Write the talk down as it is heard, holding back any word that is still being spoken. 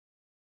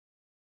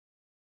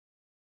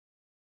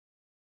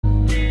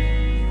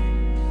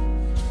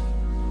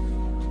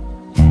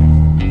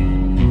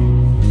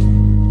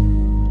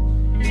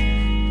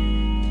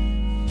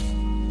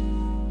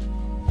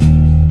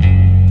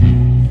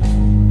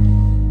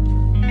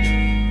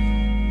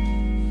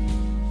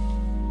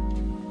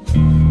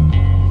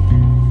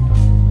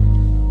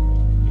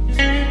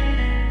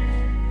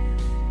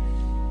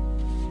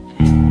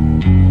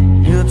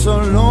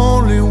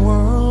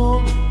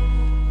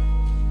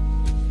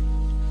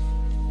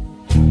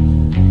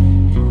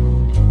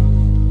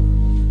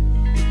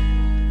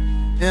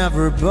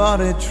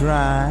Everybody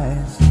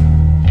tries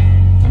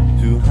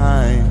to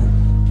hide.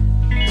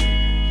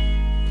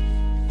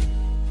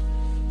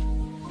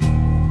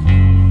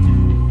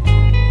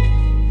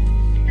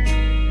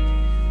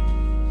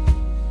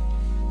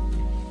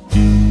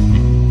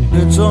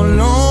 It's a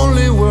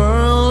lonely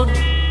world.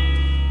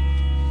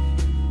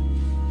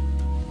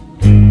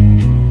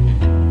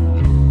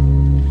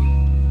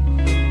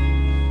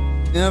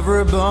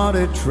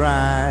 Everybody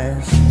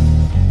tries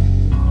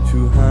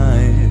to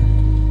hide.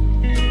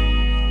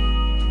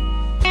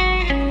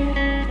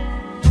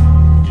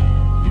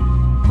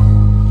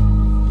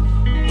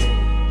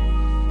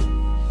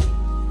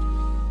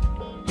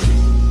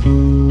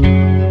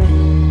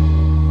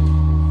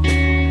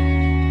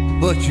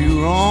 But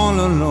you're all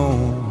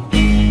alone.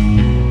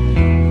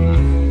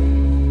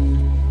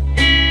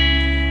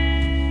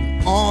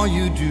 All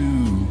you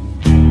do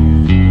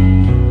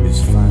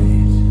is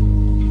fight.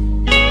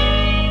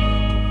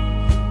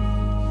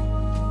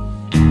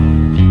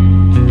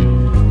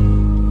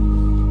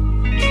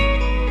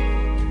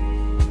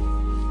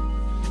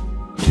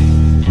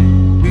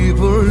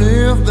 People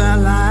live their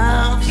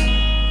lives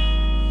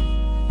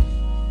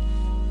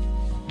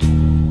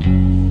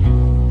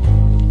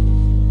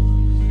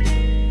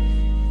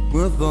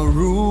with a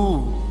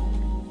rule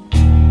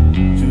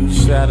to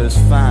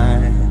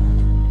satisfy.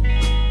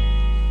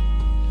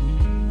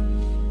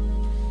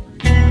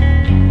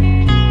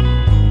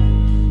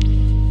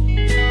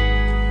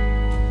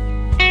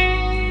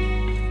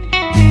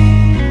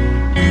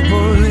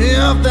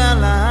 Their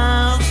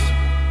lives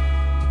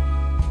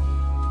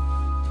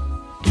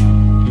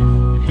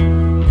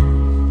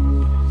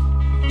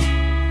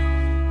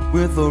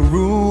with a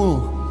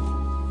rule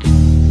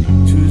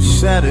to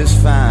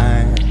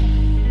satisfy.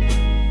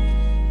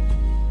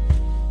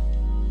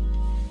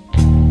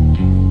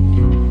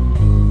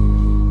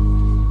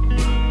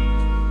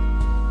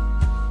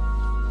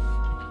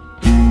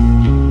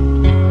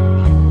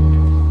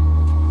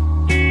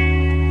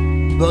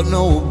 But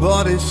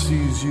nobody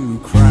sees you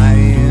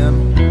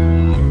crying.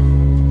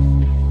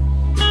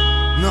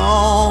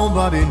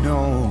 Nobody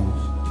knows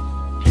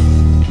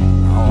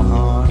how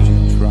hard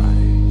you try.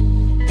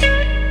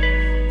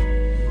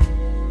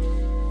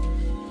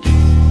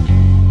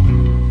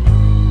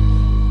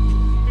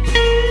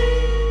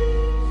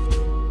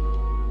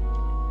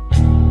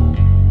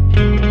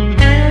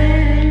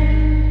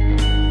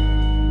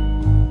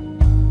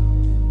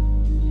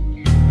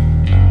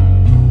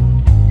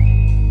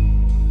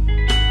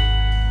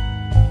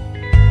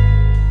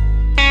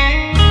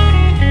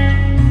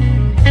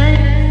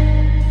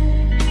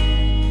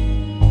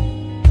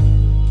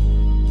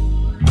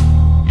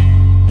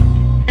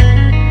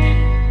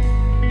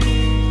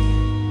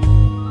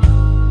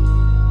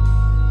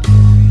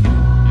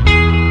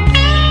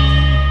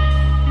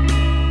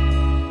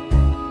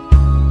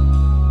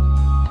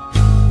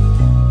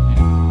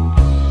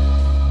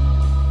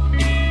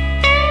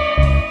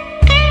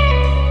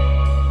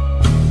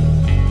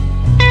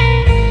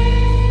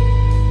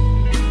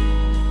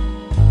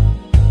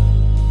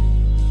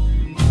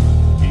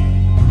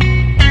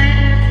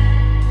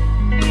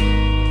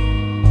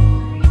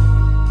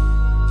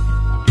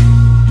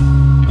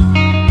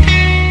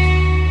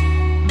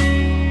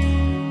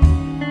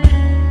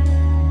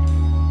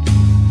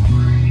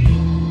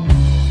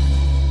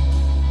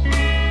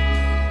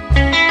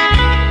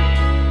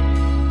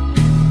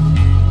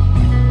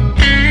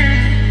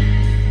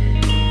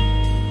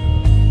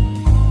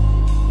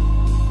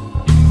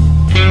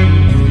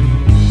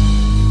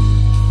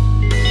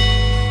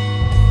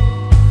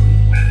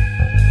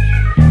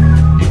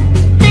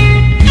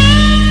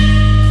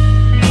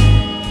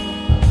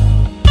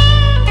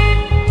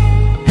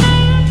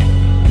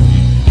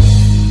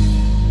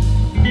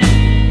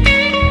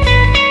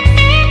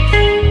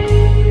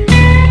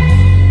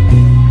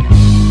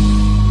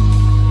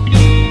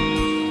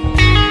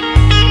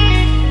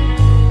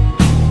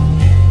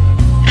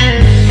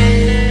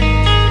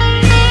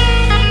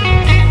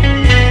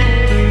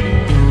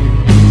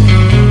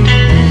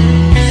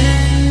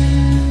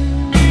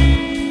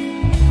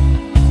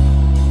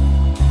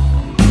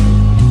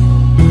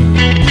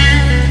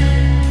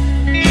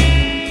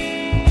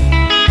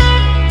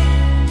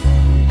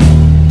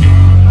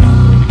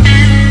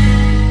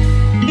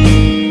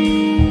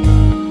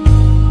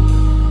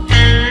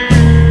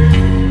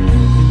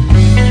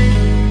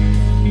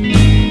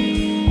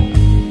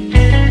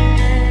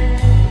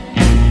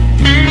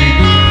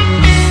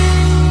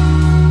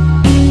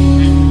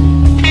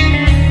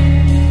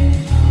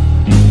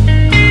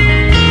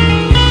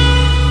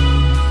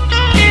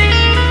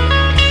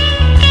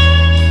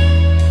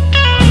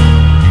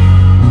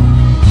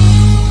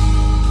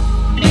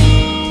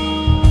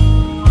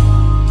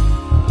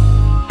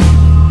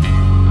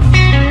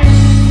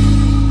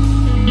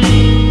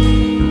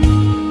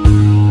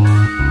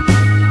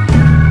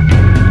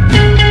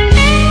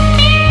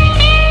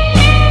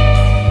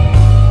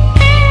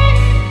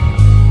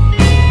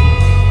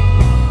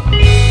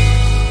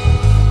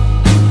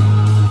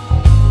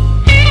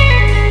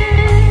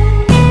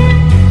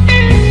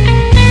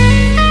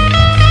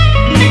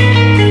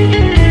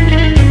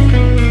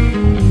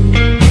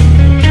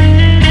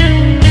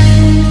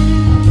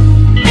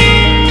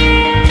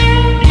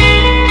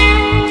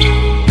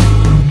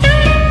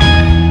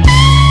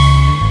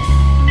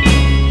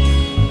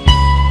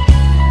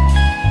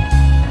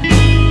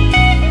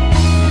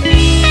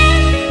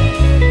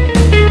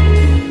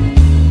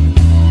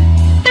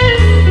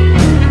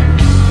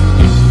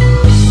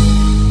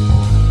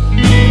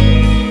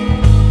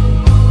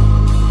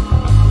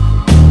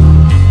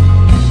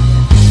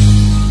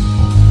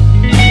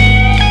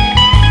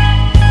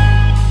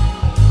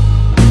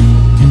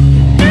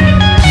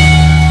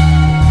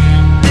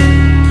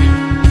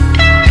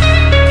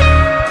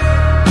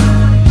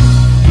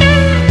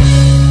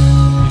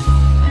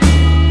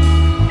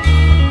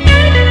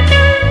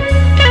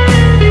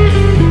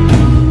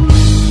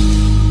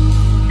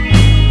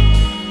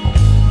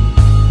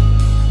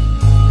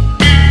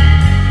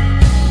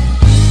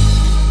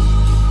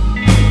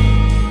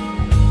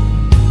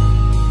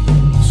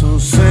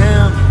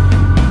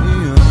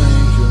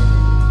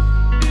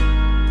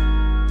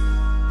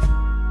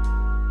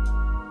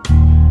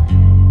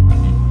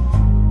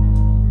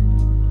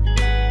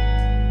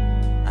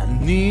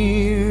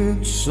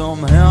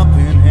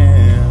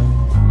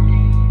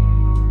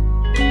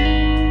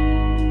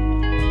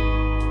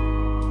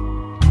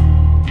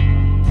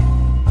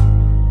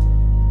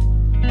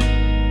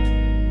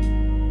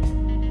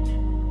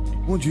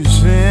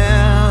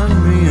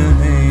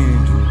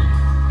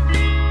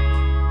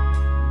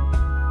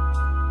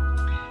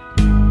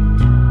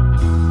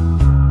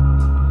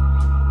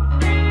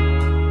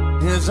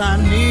 I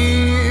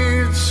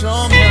need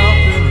some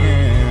helping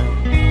hand.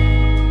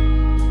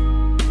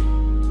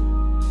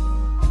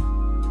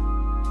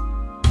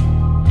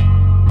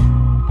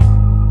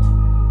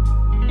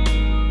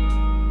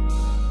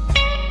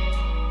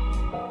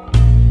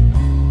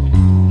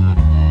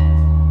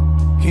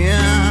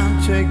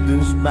 Can't take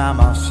this by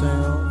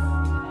myself.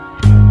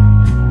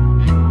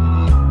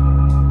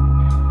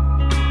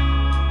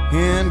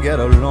 Can't get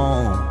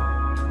along,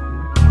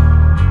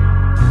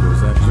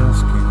 'cause I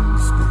just can't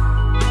stay.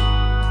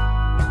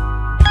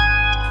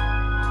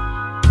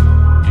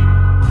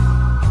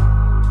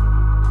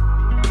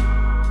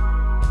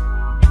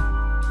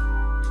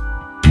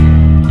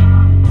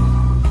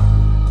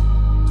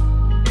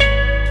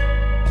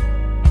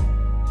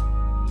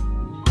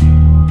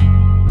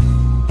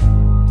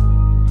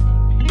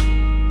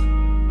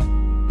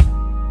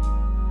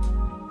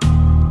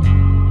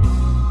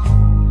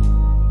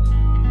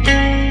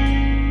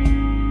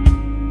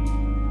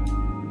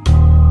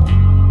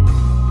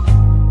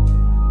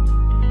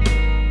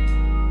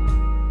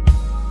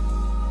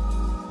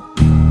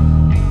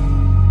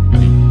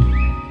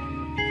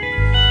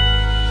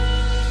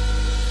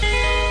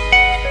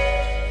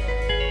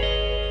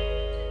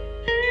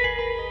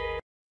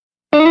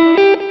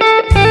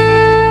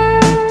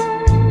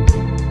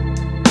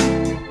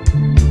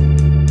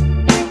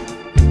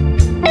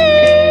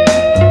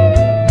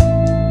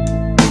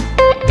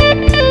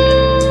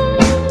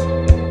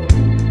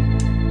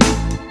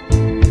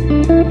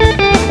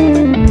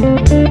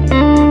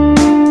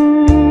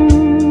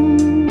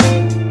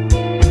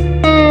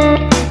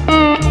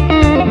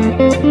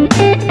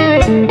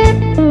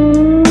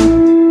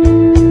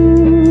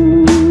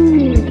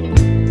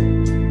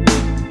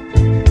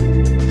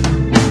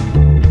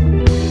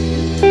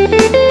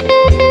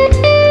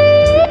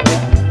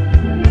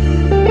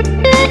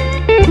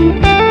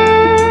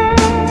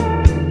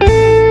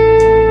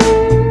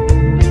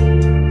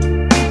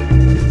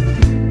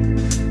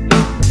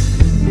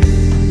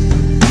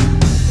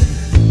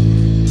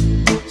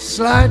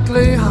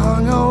 Slightly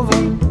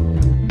hungover,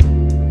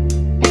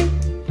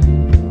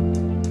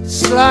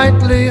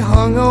 slightly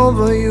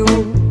hungover you.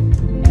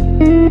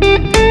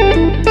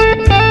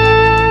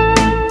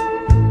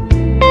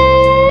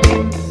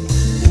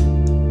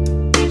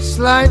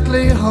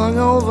 Slightly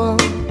hungover,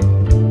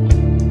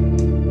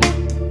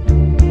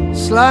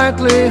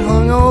 slightly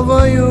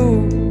hungover you.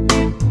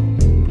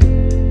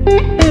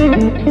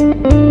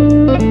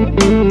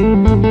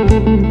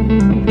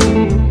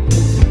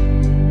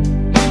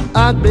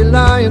 I'd be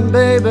lying,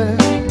 baby,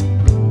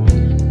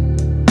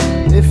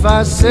 if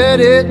I said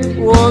it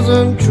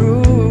wasn't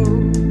true.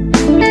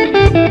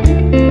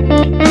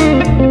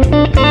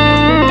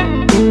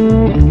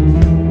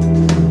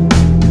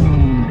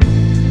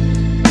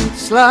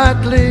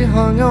 Slightly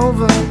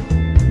hungover,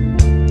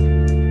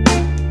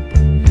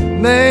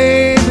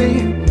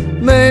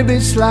 maybe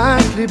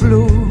slightly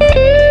blue.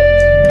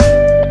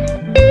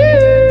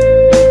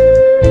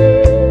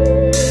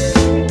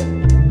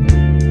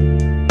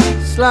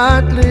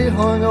 Slightly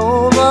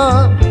hungover,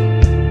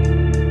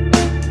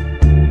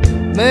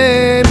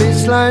 maybe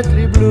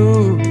slightly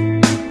blue.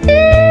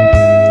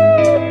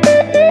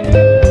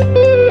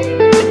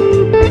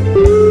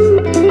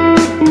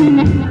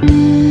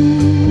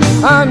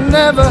 I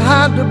never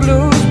had the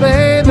blues,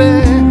 baby,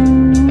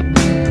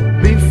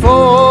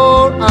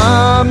 before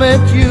I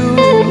met you.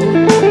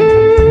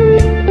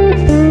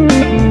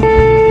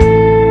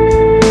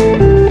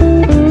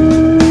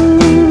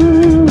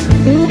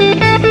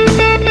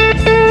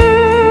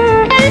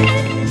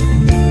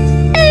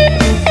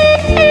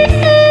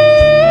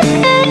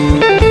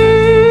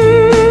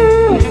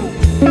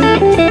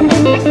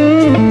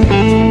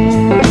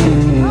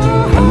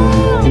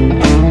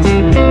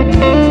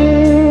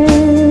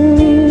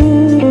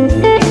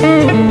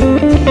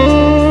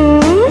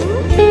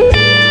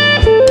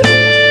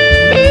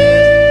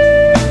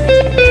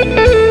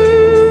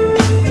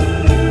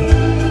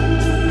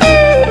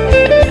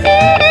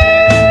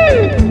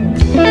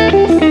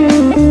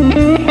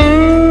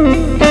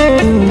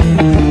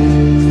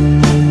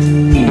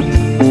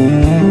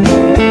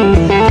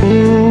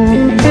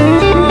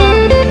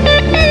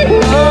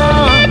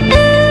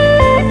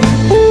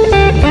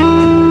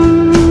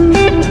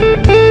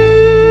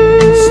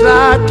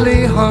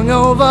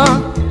 Hungover,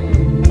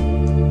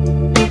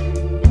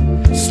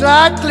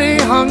 slightly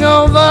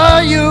hungover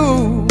you.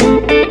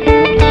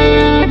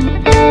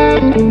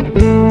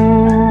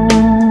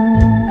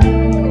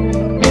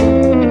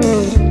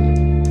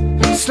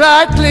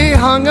 Slightly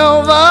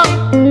hungover,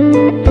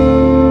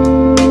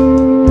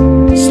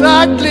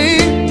 slightly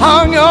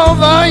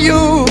hungover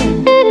you.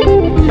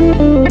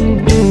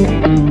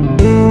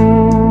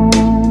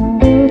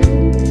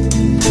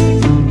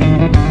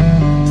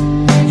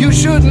 You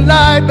shouldn't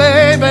lie,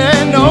 baby,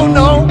 no,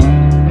 no,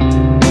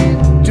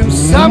 to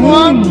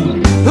someone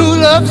who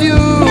loves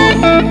you,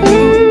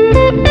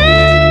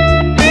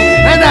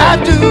 and I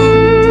do.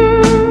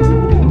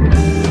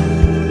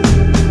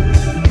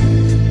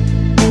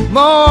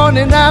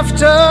 Morning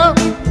after,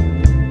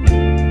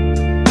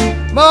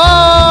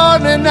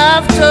 morning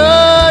after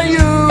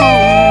you.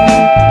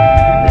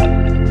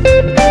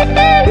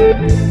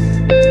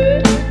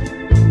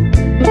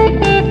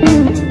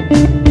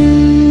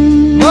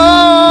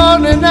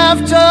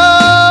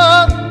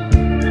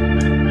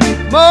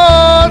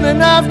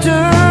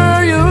 after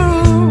you.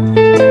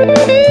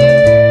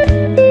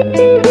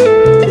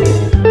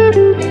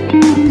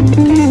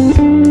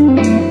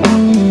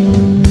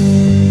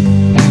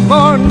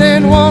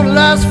 Morning won't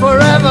last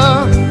forever,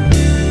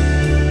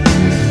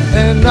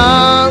 and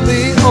I'll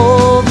be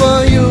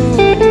over you.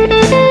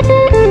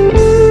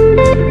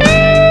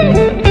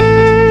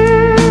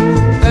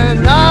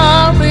 And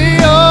I'll be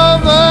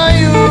over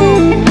you.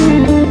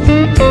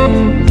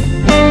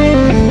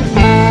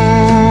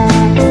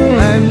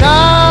 And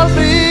I'll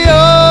be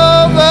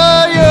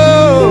over you.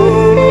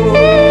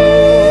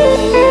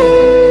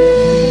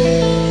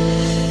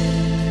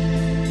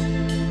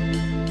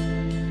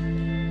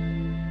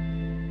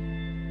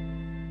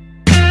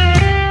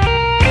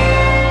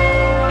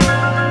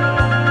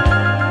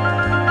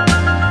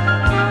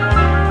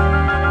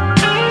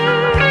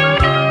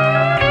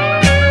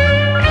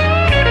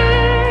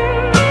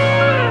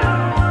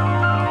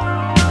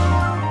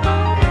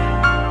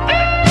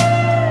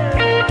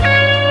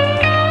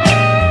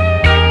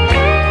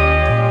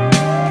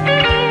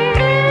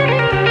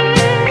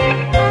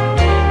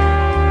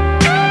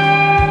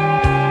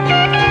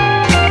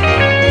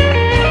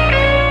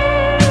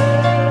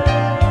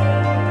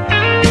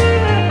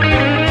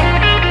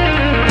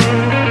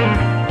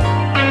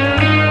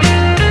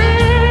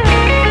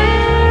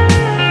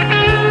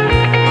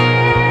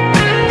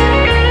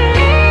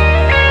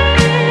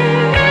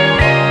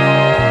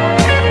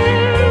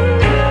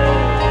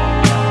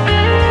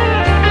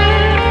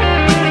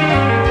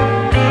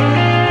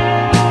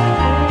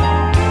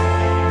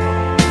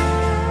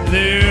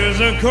 There's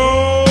a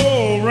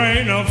cold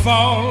rain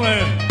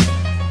a-falling,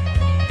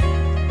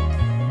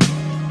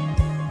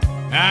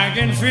 I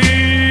can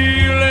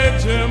feel it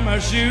to my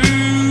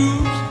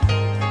shoes.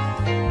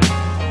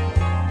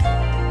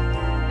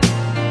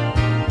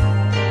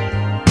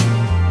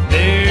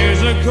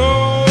 There's a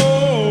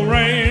cold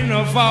rain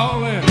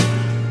a-falling,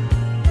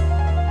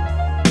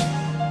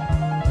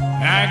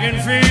 I can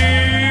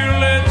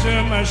feel it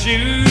to my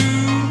shoes.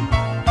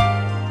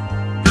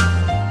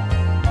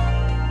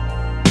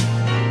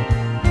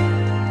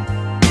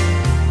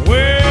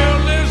 Well,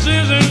 this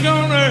isn't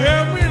gonna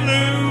help me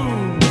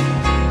lose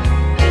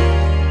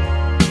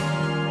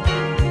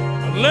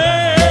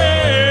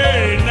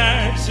late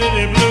night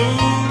city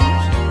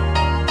blues.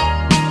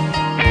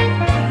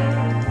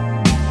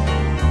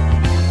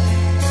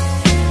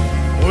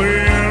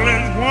 Well,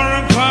 it's 1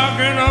 o'clock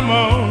in the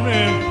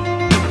morning,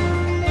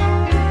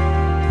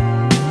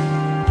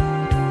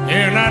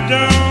 and I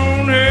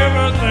don't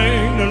ever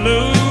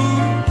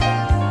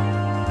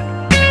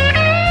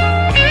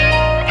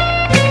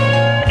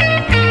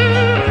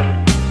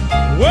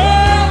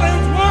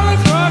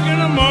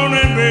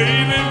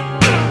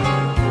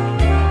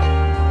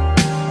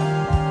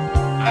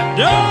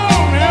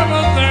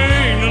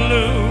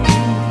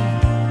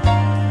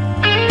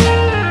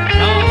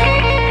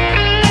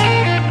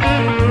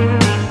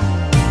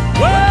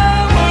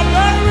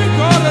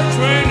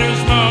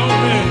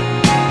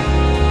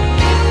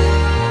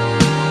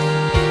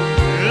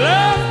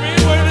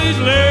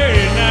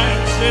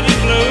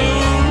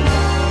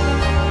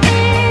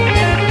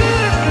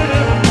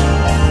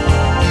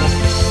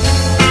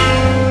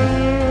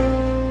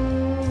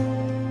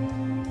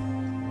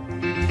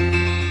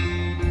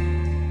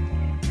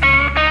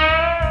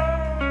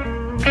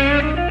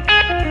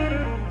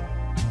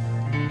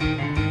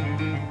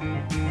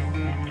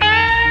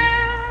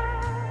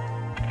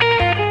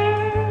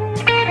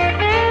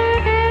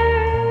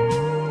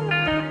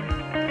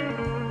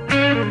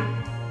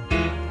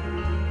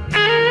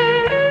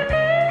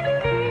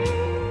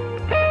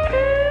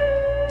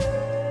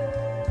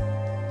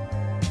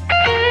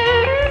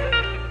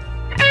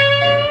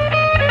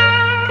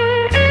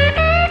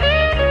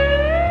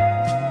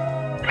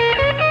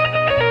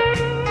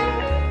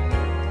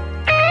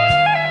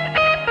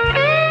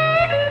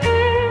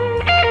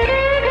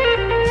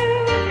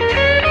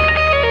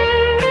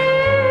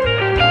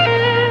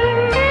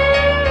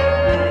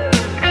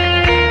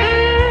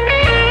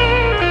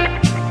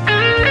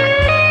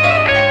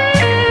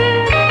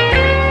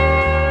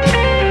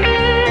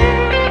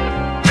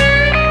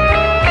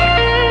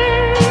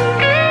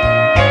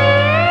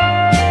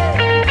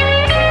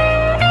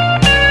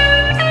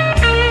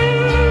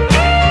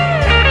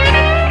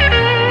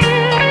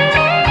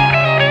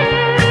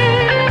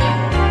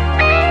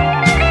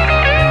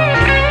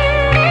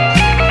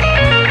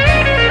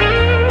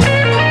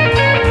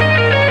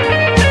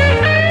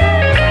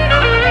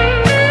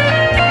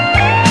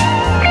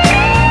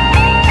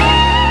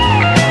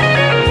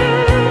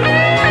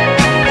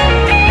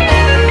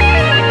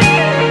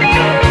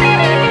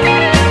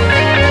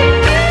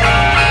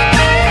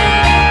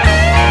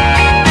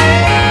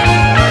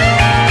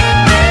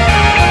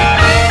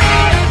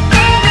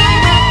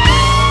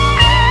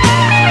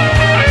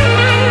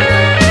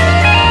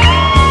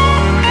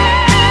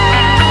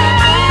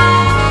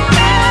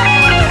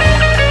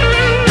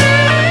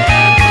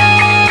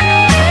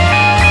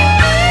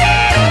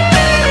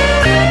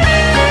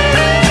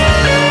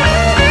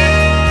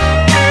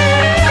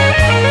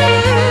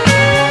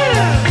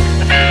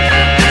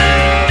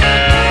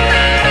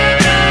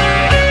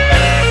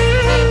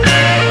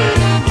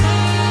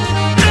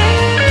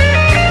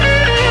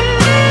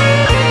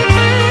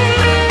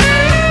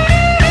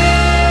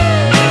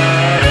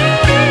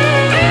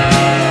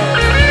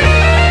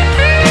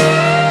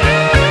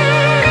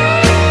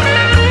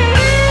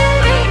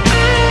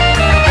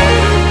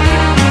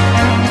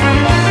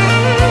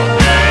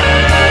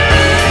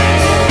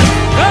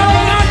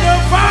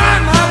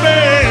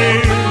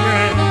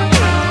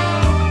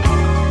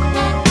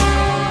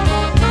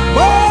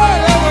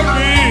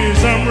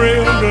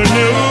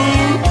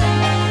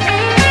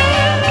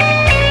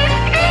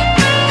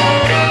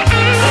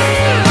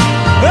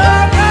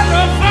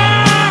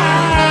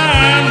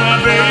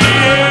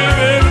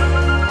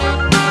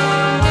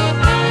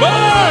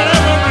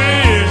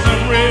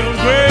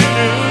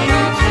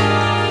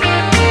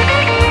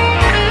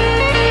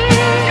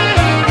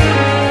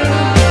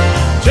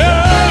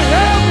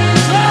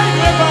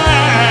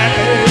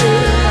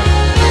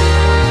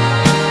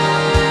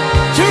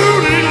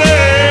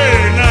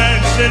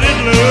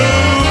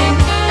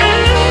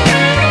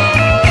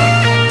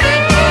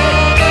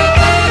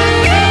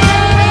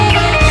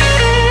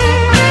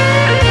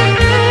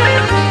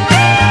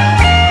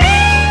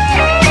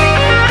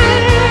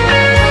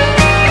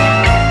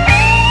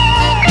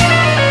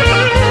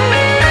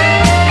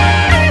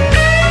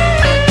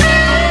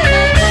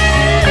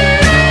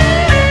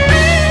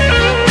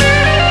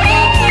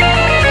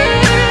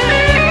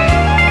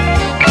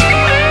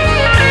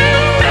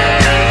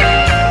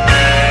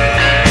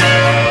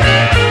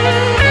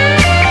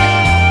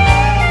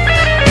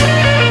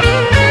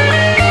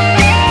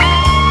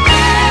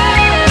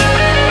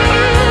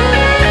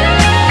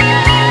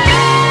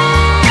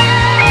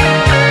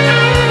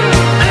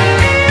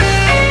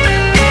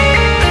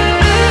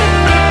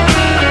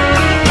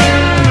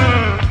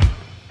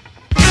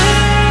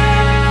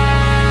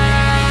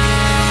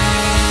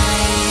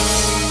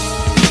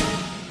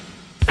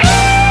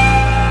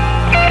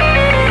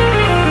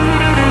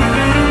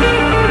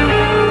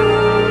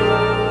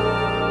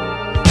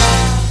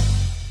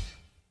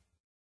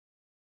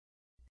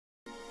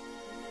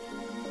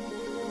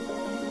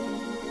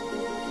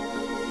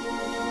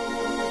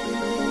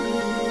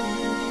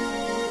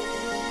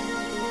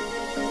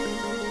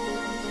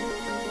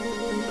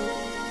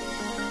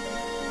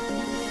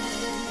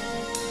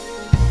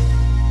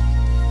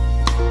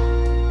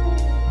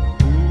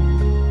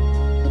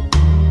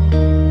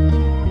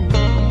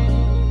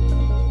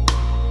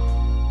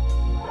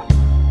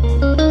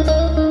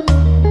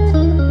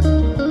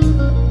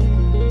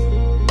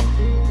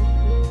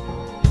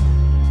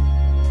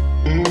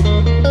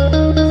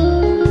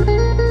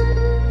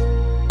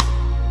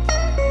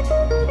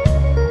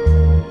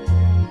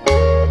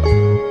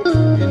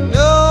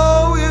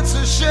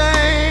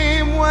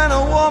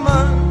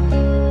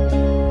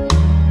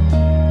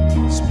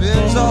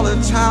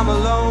the time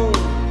alone.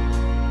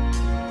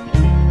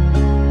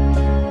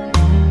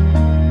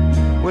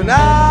 When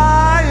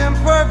I am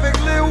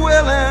perfectly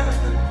willing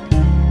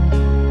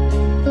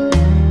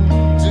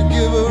to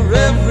give her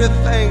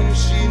everything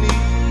she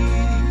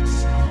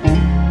needs.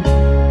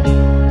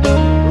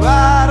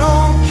 I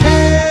don't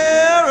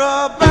care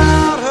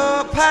about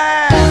her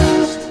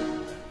past.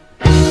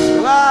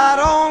 I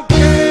don't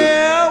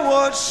care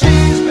what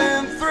she's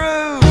been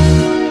through.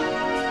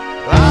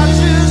 I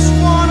just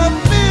wanna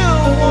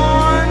fill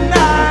one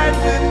night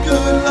with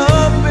good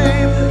love,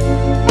 baby.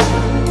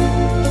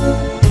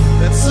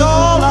 That's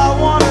all I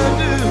wanna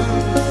do.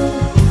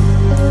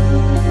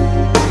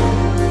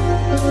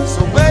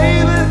 So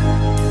baby,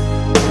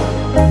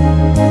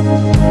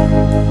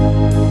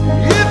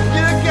 if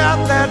you got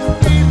that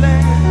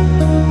feeling,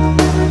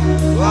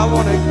 I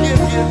wanna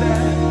give you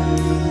that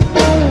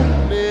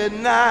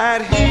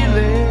midnight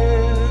healing.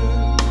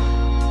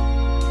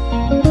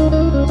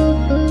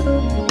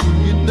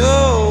 You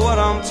know what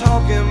I'm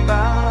talking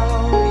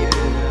about,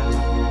 yeah.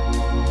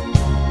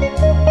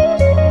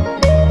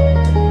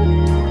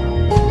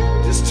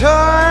 Just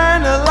turn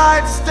the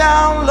lights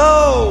down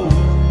low.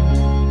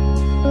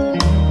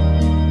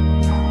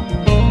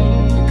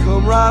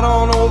 Come right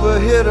on over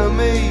here to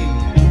me.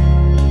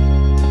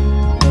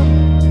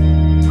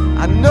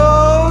 I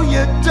know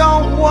you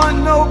don't want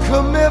no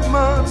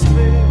commitments,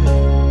 baby.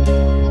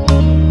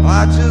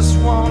 I just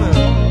wanna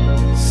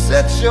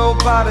set your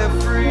body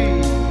free.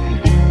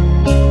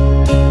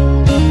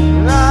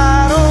 And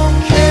I don't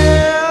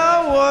care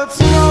what's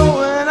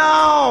going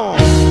on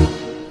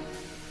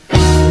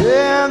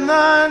in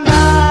the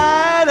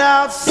night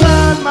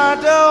outside my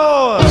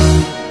door.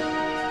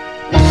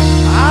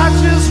 I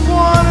just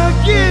wanna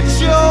get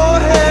your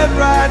head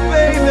right,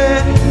 baby.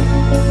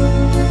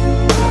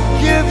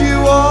 Give you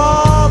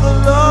all the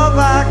love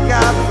I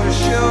got for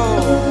sure.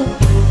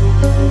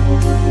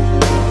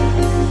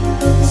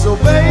 So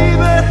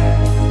baby,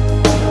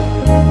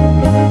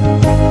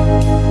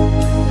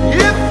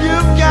 if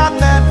you've got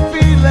that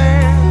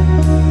feeling,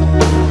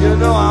 you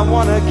know I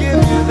wanna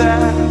give you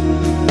that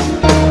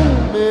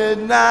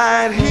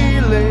midnight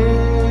healing.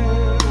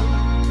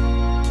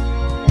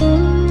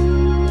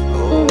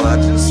 Oh, I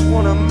just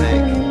wanna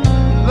make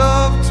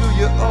love to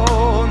you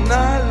all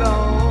night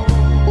long.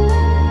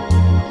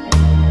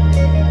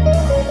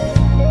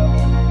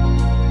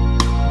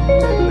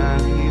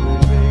 Midnight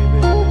healing, baby.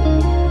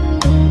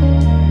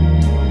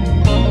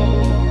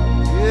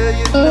 Yeah,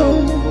 you know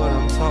what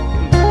I'm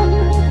talking about.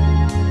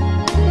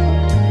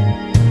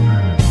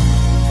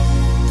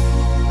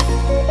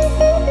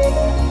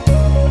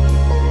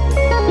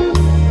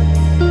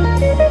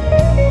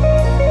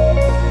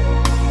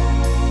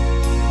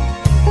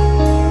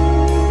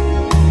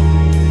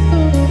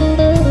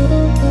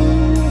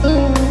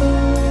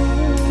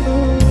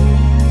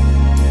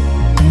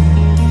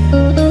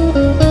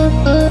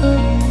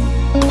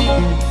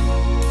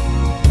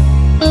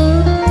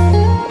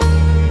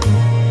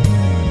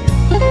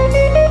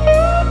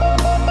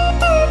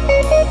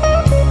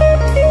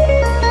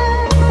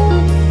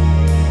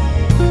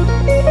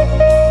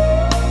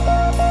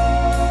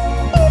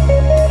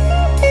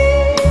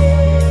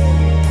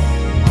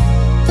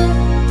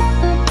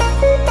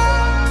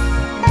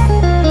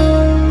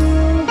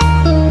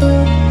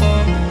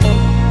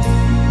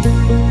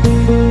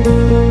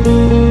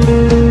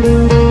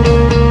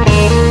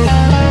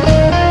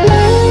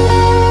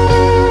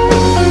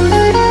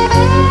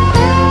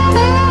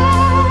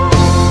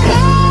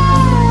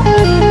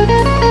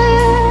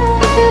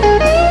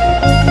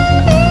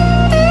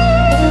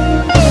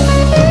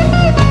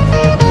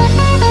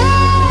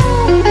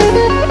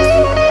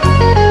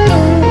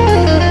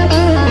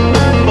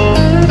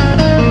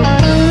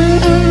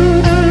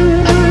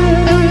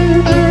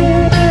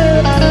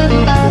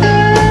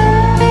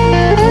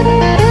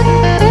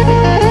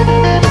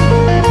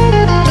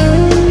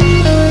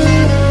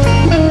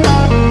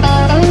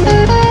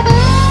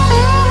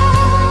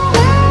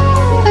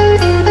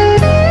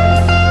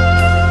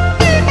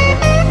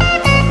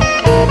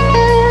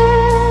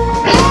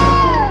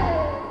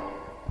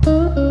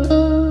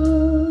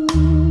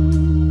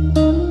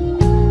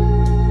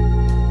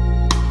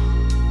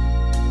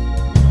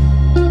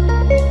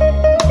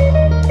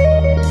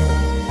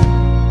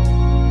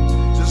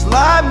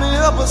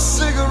 A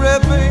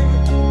cigarette, baby,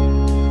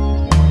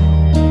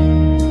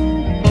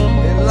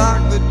 and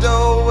lock the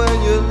door when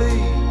you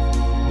leave.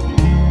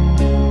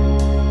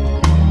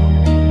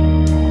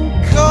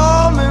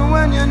 Call me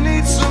when you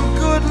need some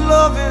good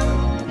loving,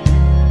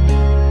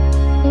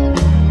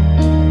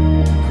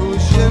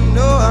 'cause you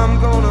know I'm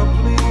gonna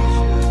please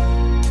you.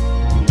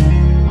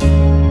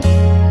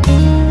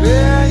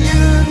 Yeah,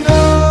 you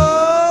know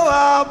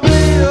I'll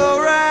be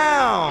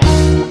around.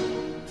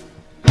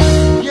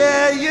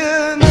 Yeah, you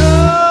know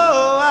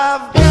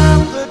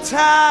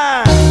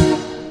time.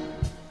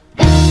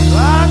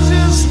 I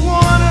just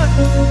wanna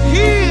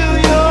heal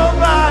your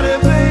body,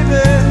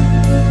 baby.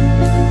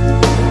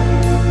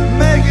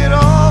 Make it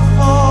all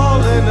fall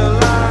into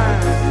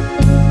line.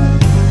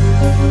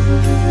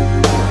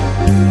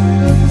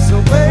 So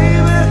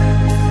baby,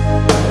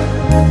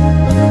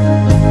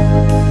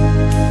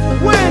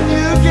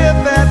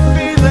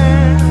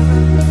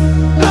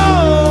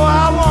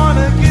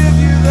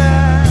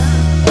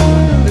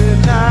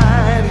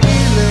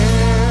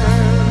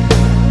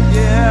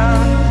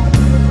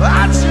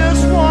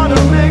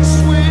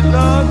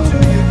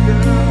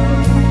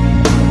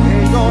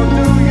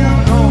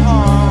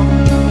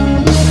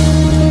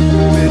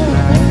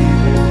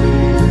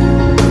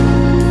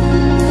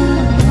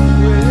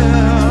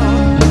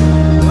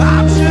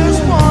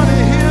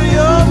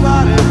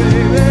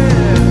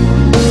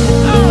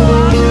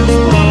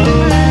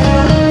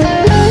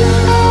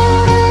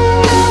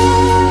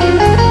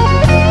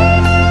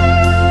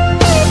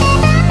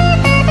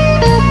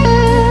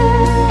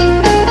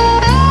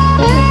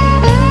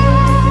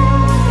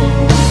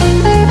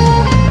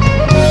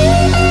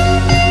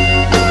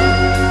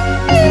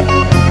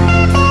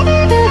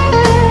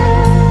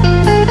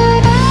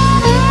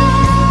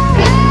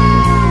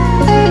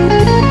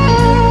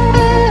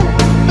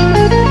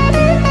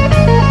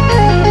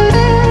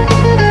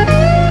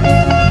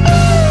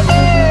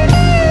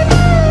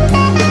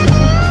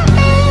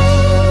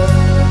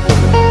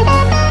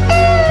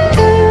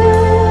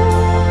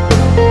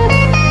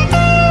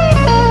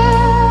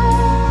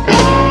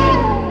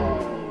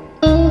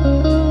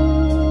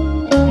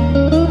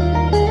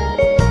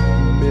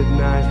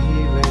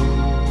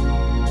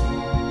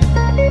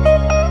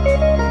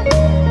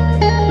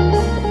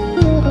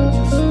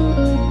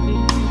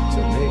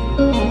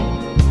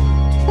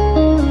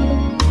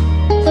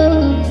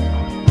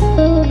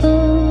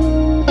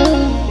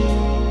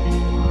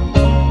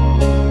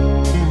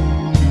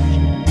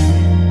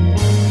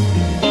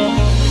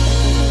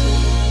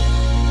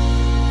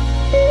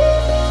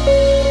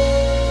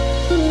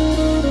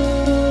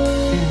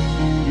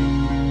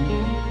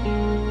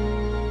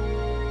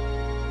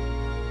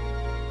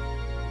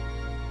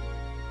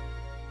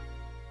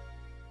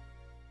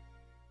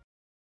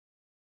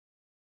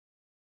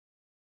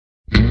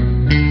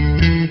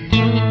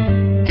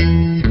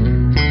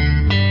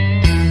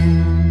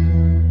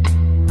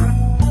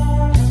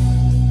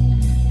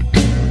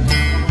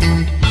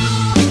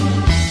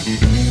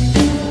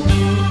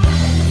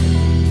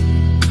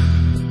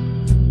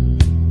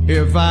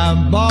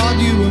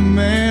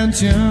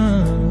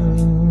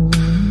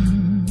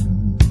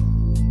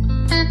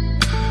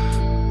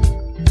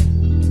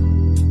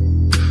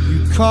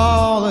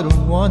 call it a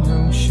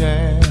one-room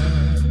shack.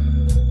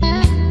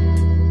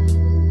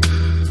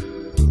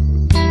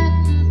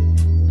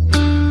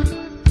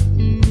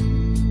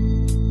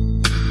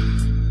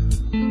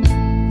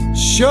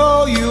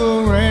 Show you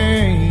a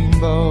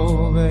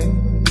rainbow, babe.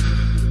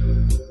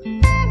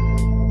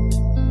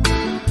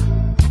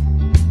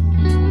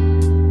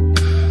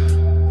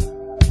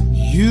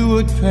 You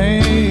would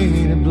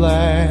paint it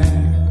black.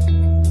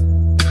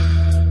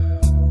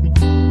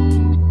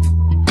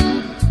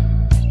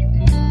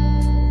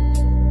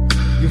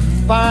 You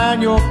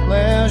find your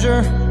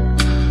pleasure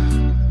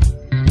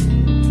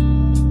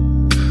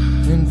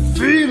in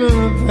feeling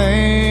the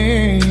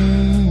pain.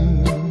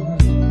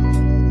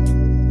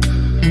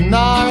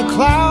 Not a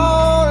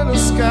cloud in the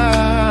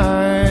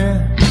sky.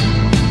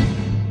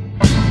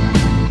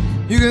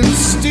 You can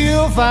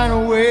still find a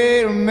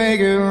way to make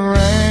it rain.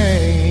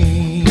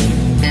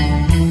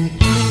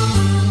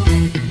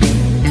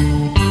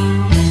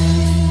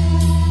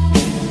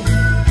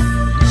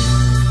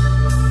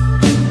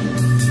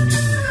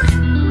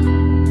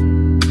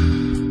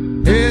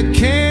 It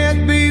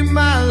can't be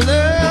my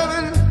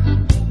loving,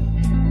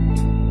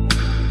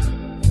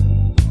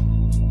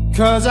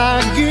 'cause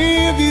I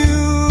give you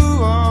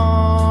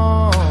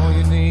all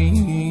you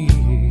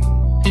need.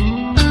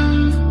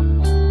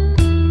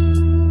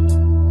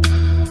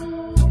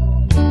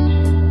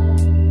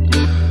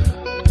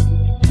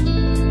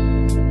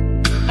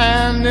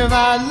 And if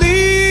I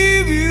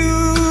leave you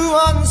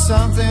on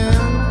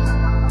something,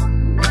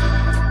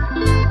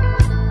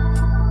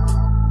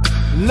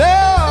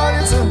 Lord,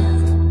 it's a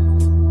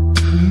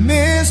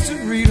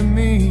mystery to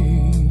me.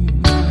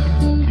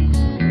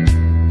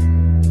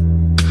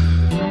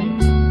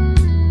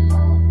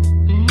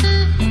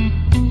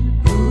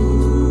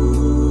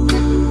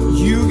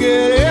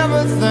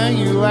 Everything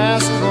you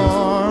ask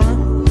for,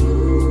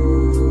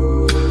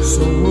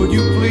 so would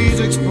you please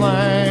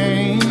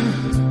explain?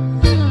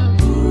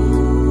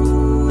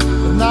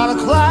 There's not a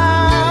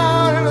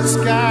cloud in the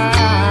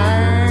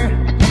sky.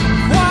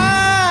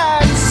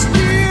 Why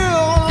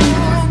still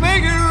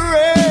make it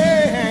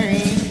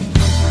rain?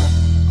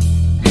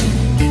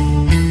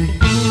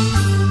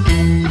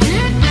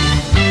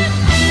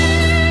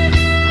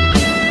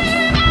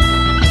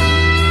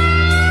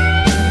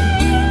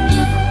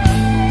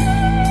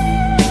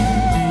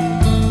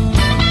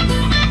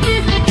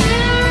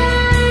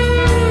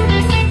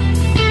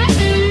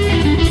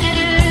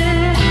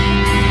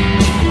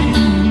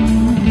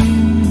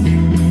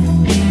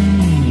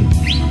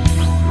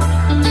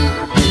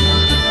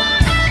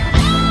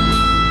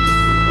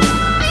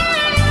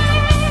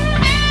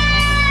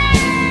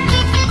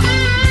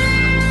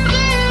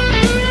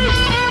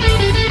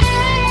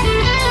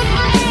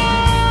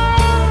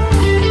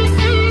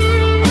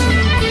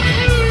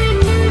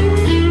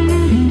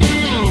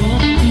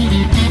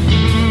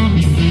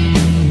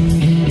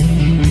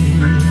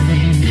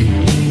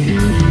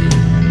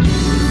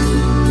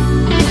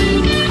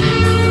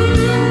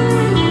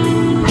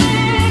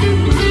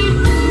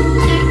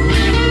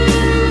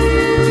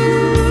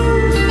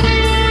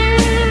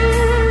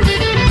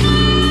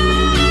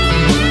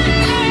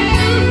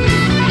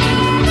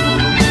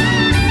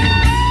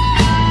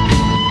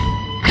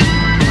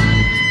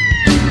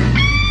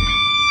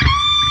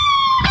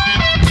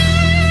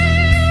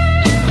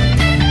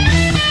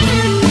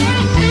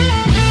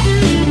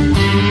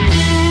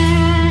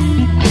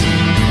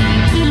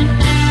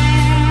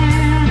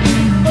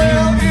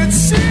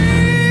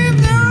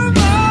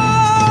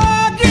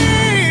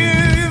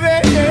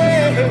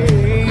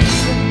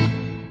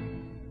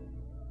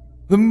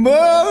 The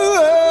more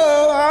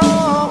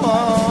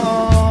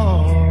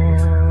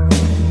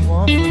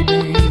for me.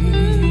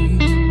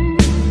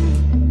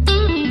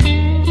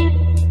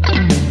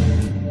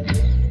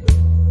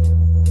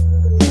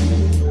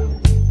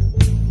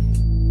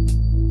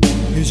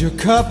 Is your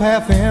cup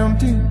half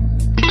empty?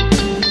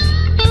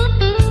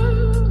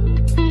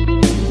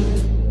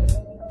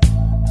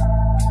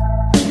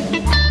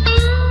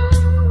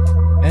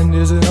 And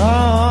is it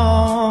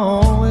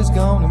always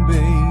gonna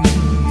be?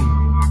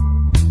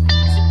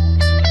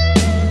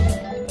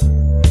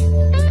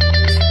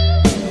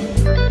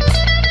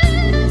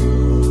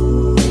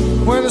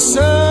 When the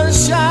sun is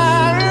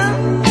shining,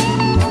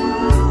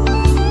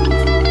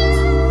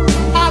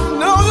 I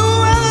know the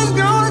weather's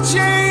gonna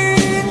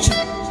change.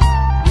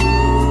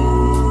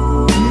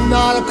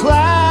 Not a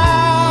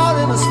cloud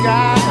in the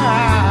sky.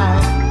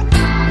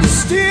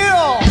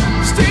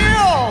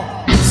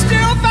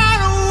 Still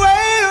find a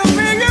way to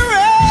make it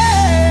rain.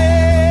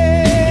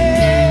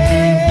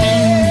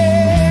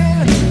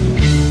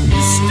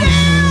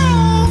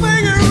 Still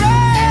make it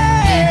rain.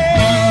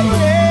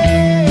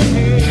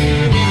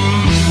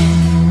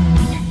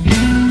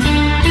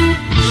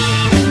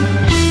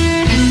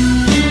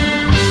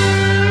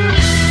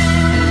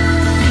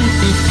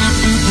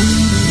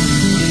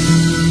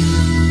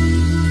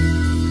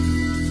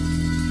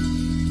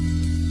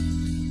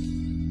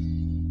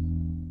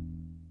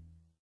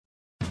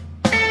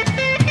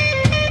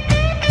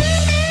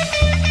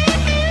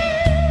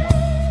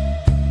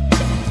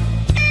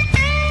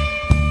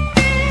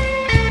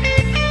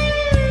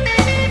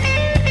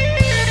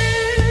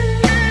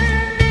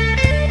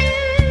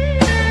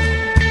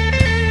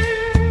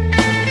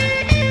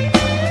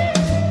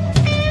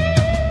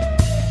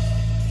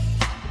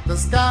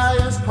 sky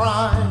is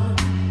crying.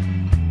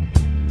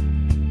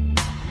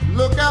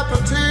 Look at the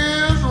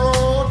tears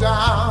roll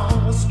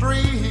down the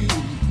street.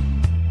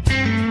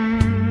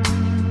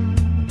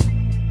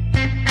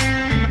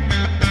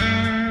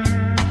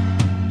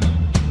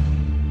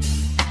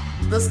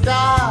 The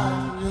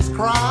sky is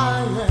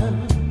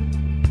crying.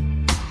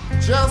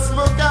 Just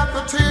look at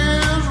the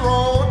tears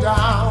roll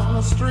down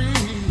the street.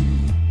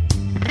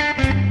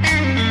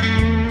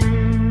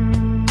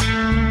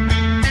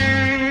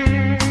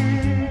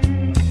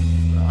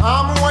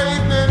 I'm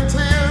waiting in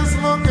tears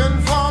looking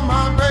for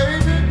my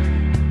baby.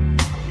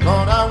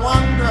 Lord, I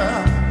wonder,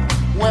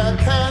 where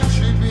can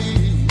she be?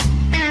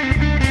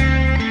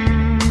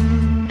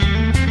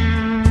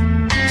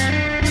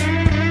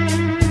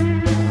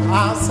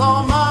 I saw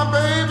my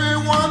baby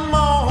one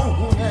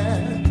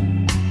morning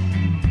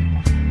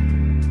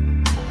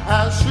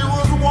as she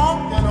was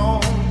walking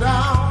on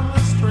down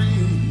the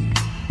street.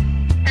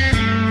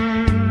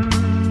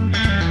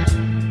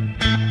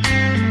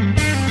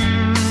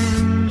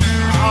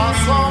 I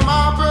saw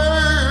my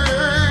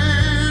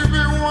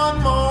baby one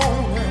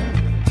morning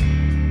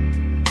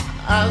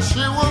as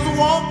she was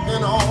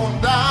walking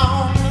on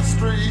down the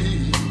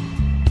street.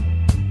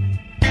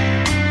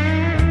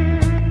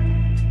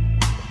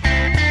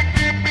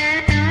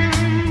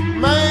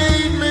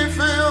 Made me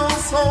feel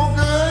so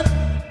good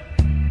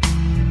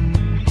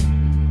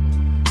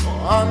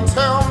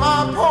until my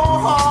poor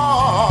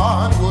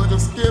heart would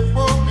skip a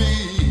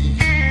beat.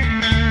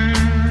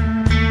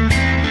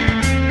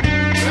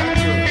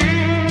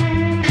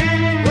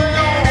 Way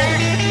on,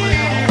 way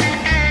on.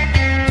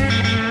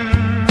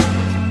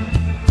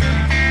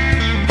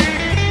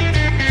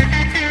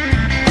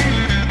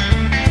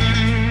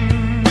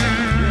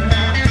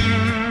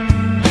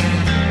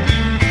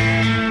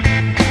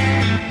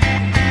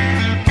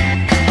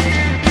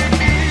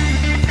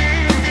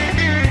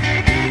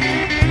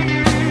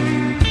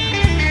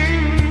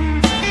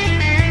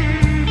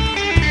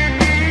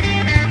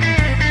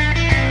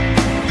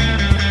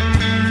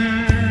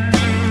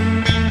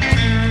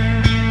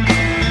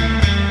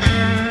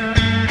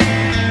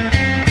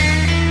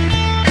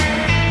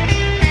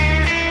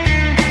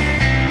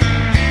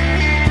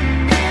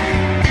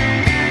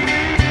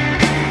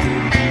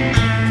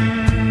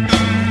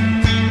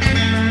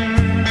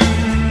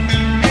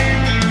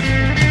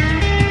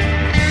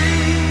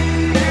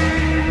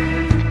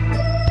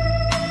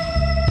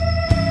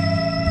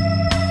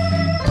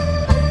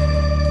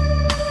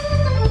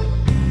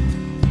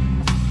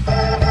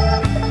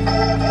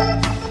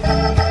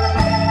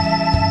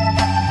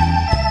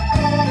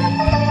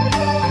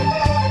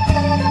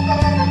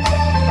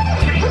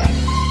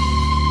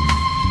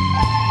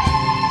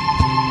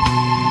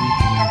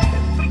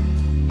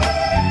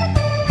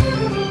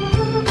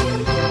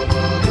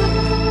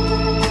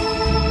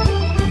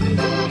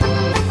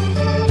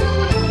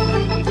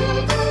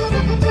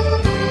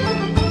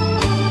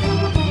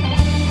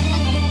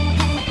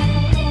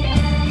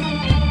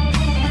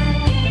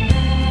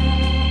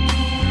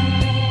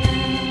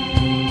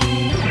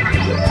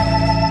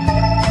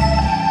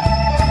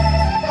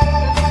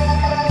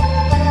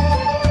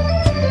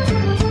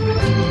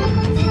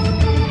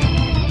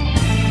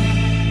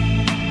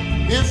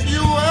 If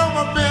you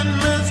ever been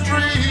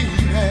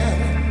mistreated,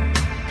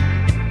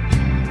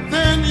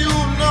 then you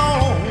know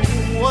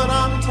what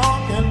I'm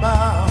talking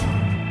about.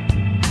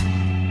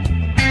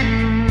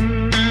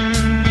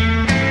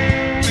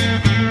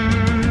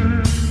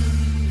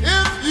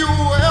 If you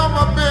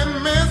ever been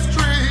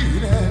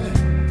mistreated,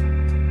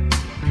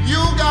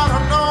 you gotta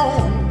know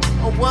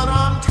what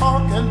I'm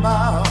talking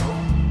about.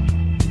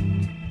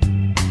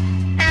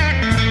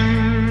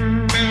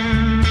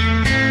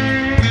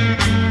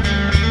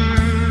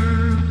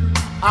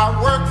 I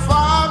worked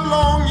 5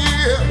 long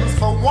years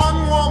for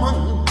one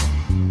woman.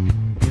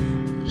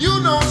 You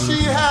know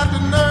she had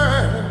the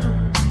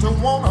nerve to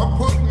wanna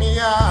put me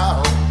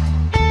out.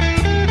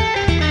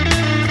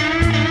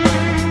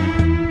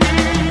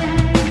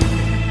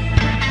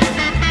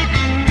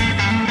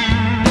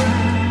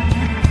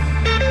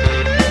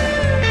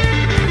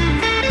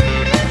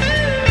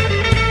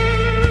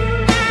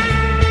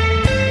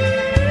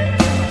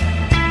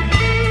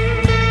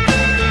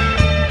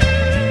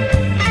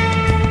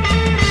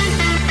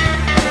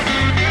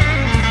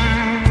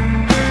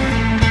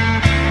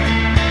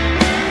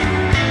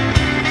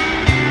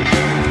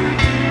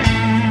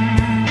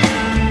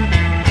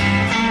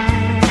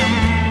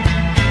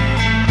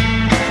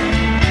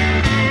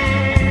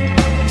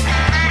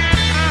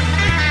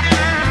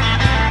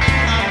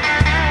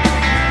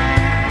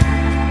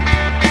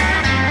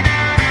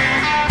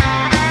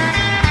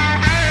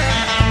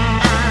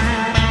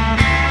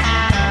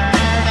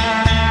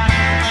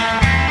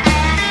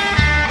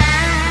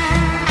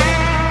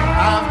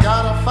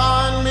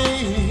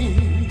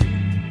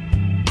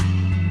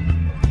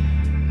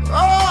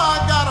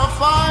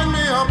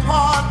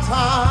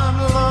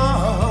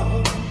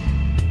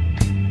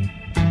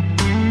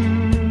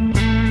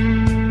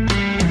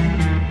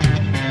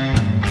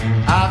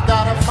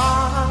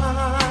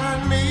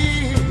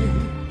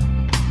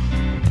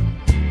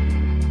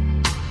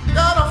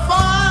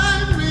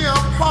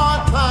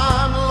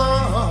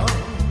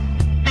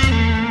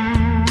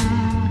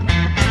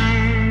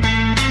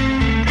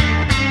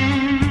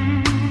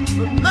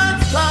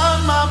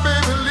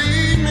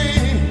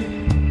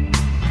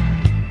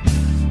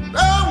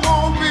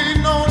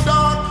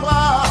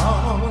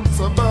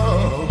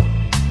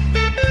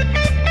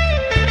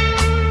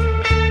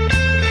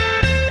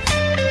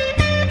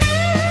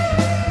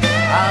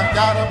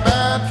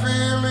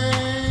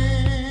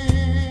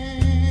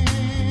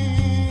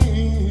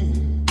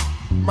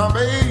 my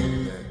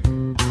baby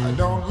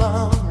don't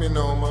love me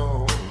no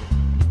more.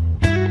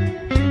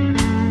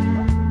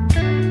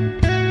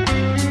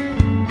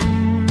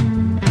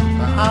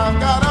 I've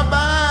got a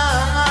bad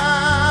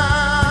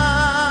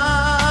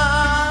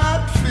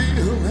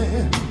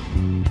feeling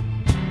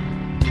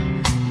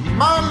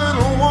my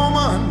little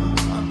woman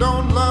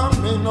don't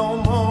love me no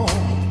more.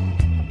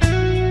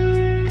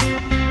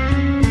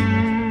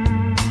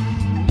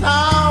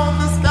 Now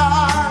the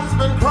sky's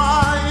been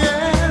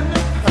crying,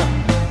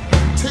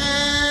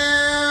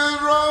 tears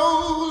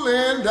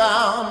rolling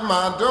down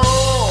my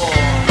door.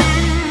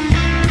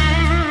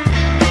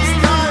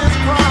 Sky is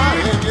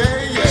crying, yeah,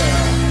 yeah.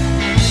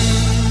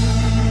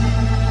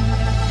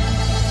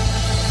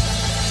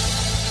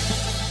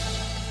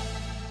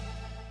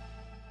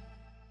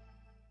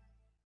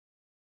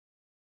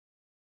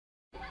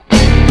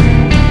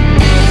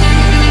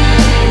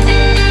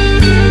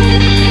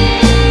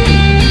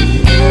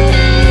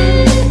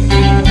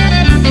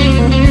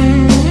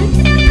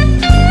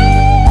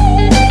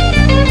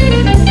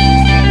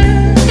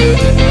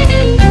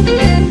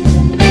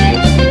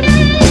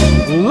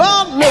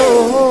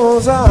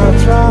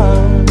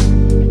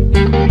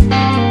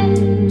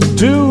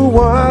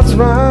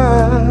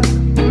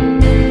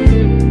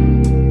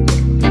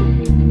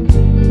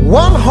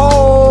 One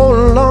whole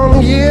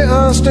long year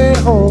I stayed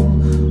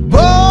home,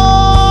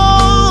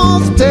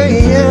 both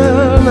day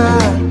and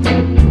night,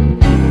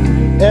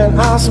 and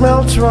I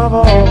smelled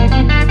trouble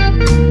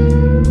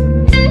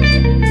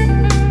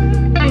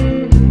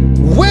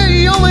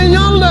way over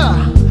yonder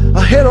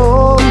ahead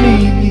of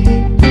me.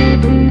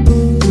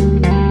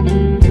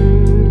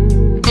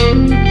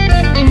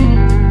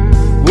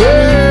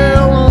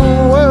 Well,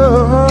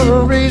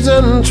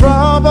 reason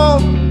trouble,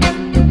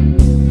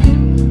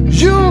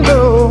 you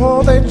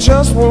know they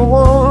just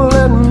won't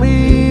let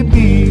me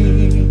be.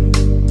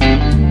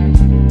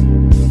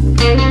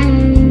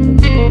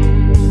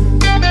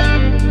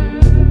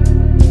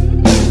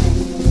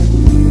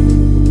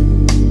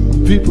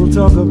 People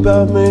talk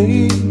about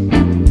me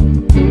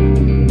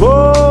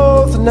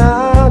both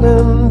night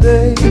and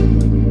day.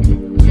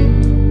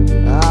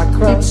 I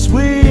cry,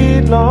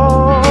 sweet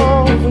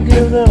Lord,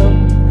 forgive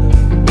them,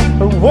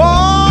 and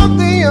walk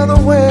the other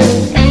way.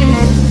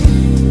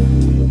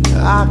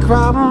 I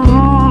cry,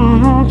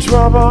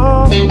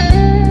 trouble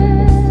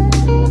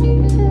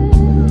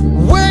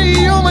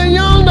way over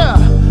yonder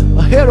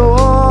ahead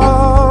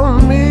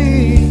of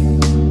me.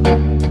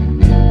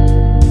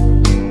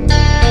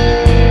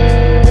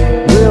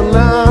 Well,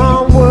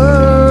 now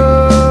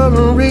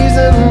one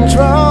reason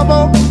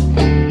trouble,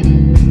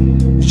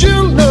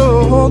 you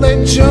know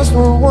they just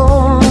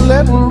won't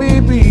let me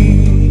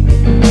be.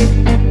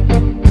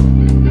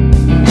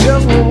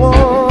 Just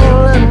won't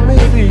let me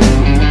be.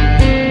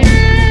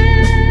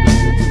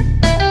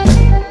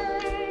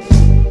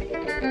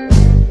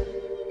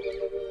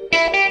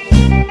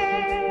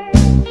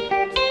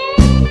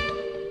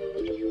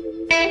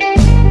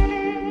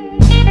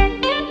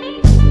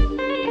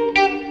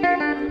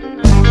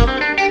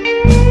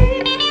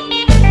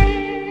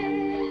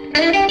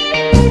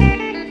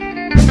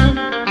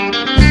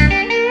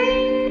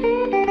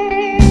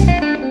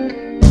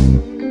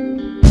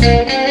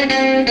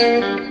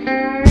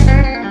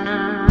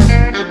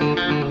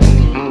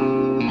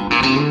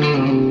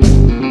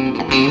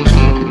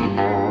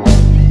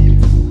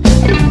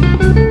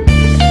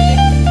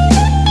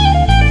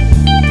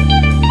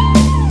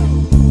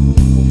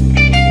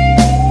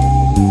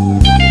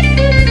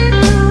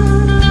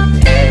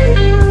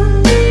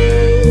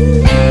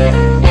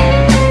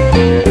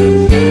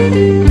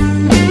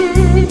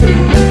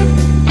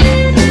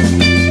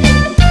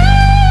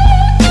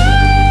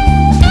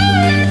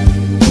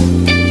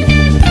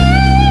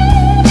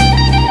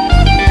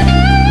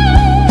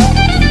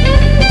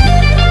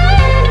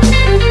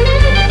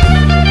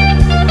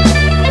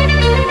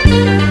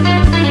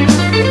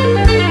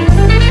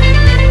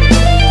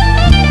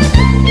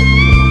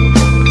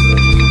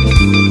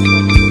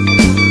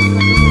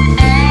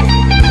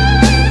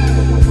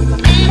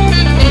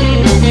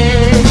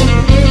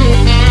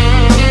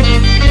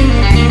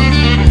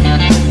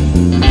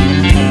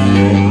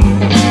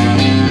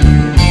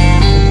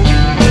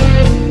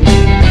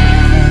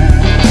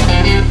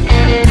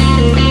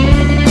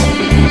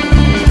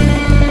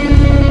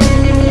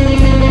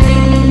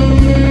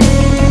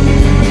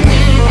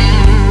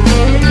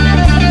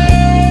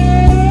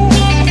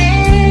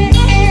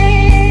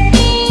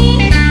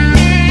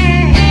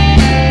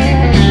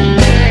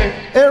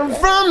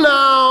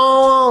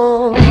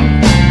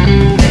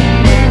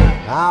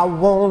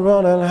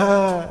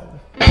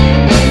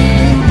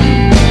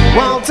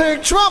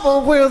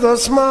 Trouble with a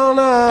smile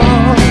now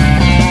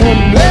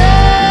and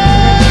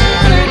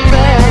let it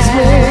pass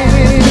me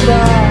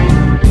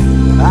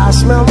by. I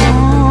smell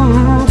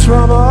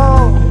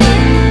trouble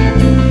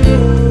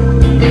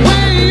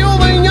way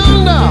over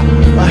yonder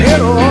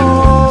ahead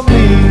of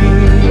me.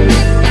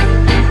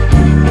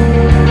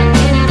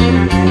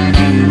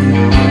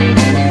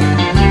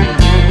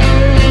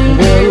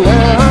 Well,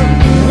 now,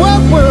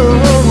 what will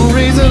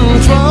reason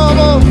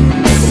trouble?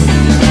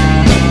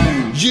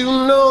 You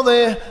know they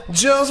Somebody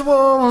just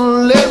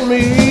won't let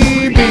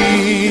me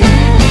be.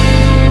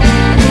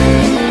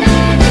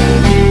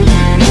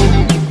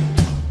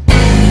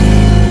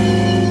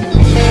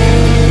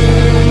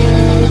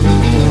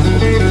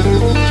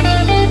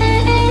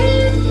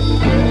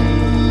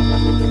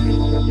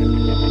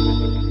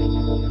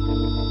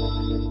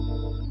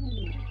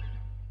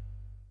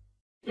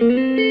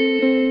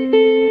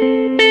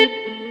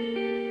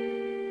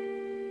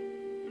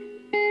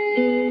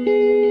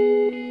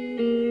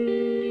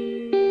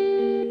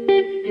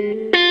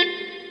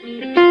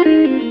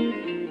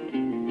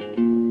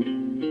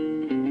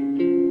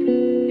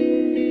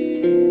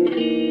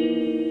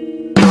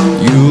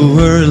 You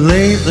were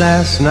late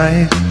last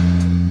night,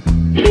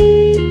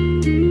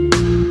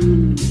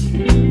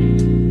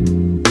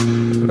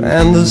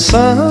 and the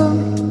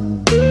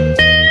sun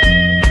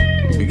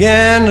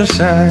began to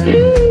shine.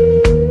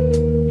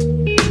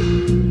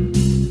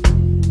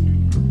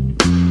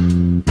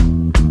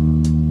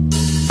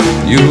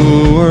 You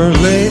were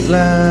late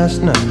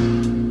last night,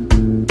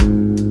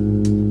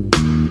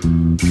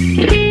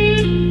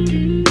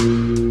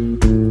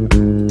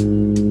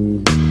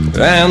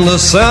 and the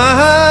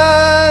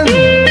sun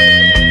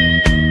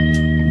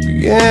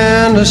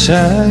began to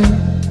shine.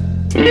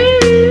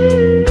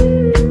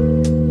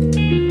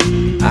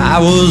 I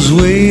was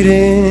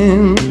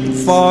waiting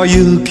for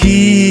your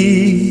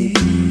key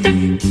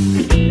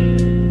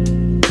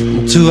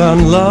to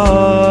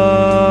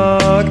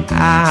unlock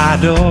our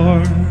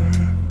door.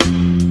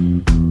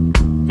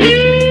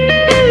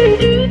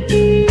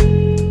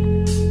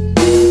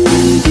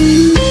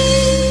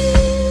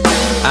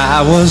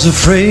 I was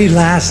afraid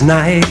last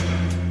night,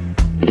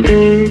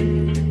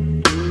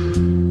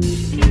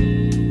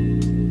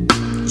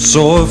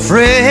 so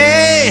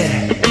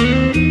afraid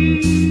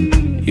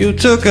you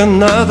took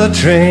another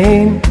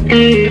train.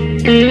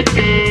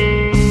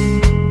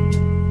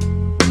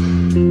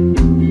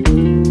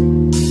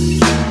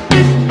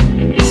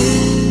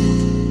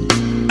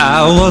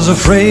 I was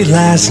afraid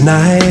last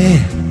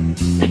night,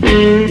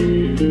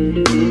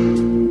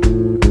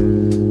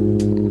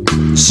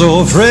 so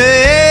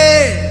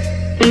afraid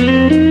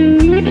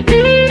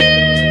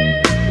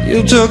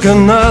you took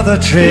another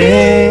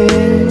train.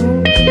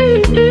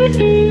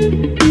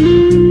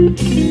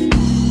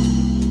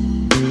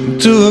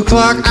 2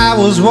 o'clock I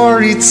was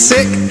worried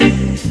sick.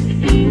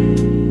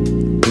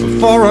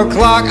 4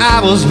 o'clock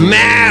I was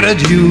mad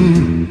at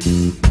you.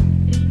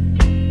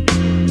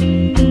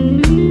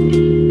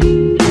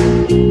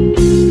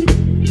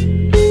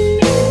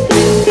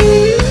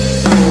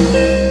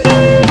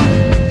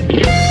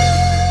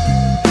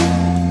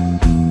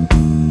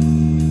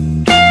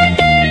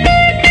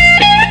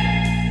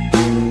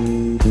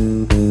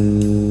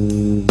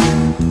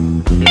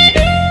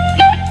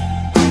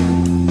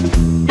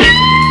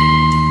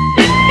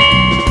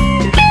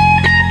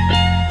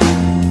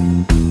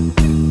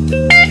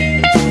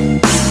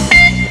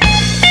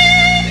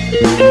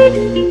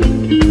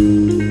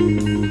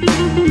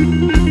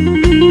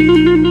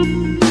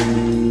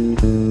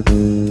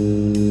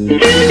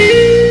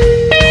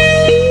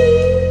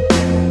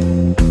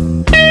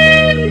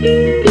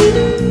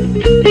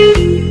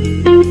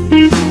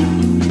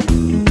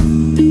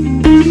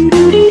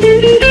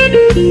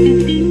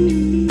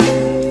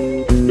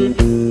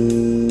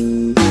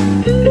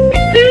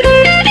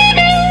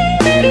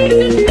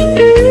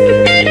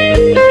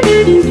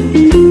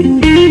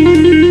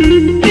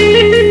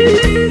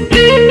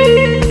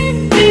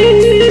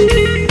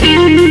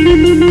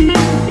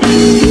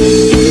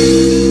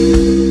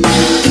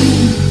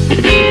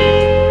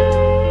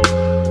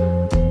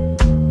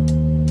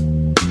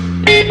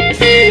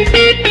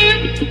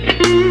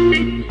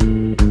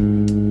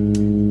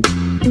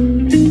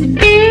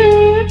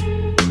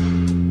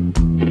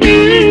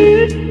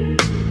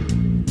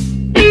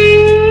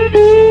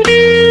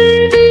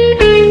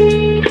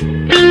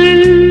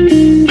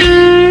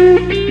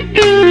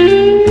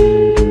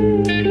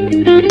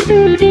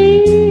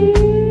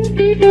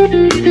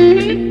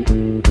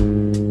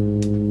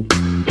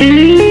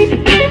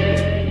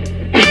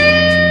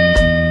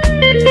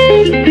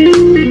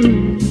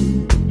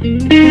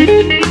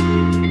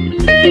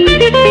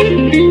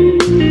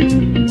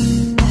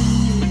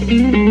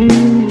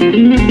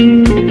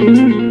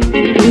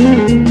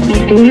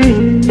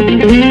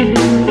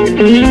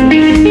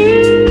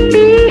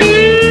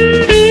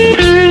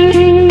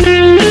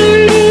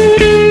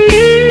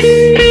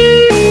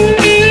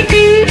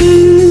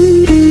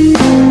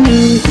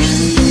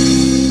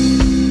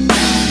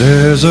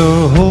 There's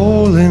a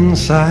hole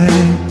inside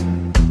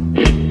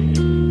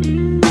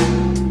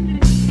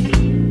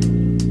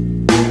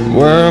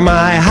where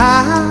my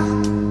heart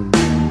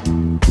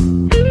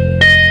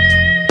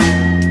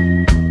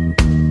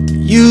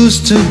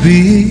used to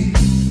be.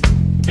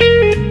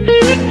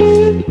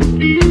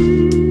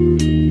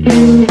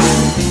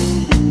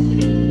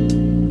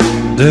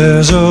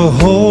 There's a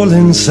hole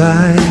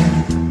inside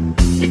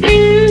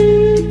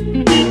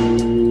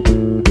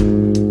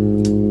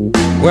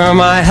where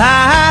my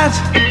heart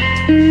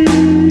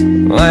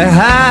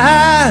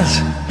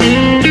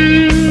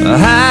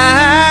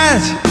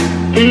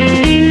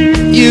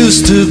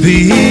used to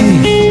be.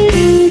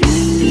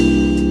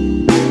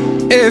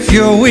 If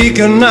you're weak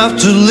enough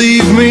to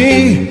leave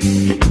me,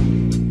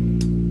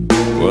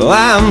 well,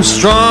 I'm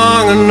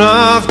strong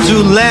enough to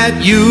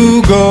let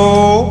you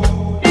go.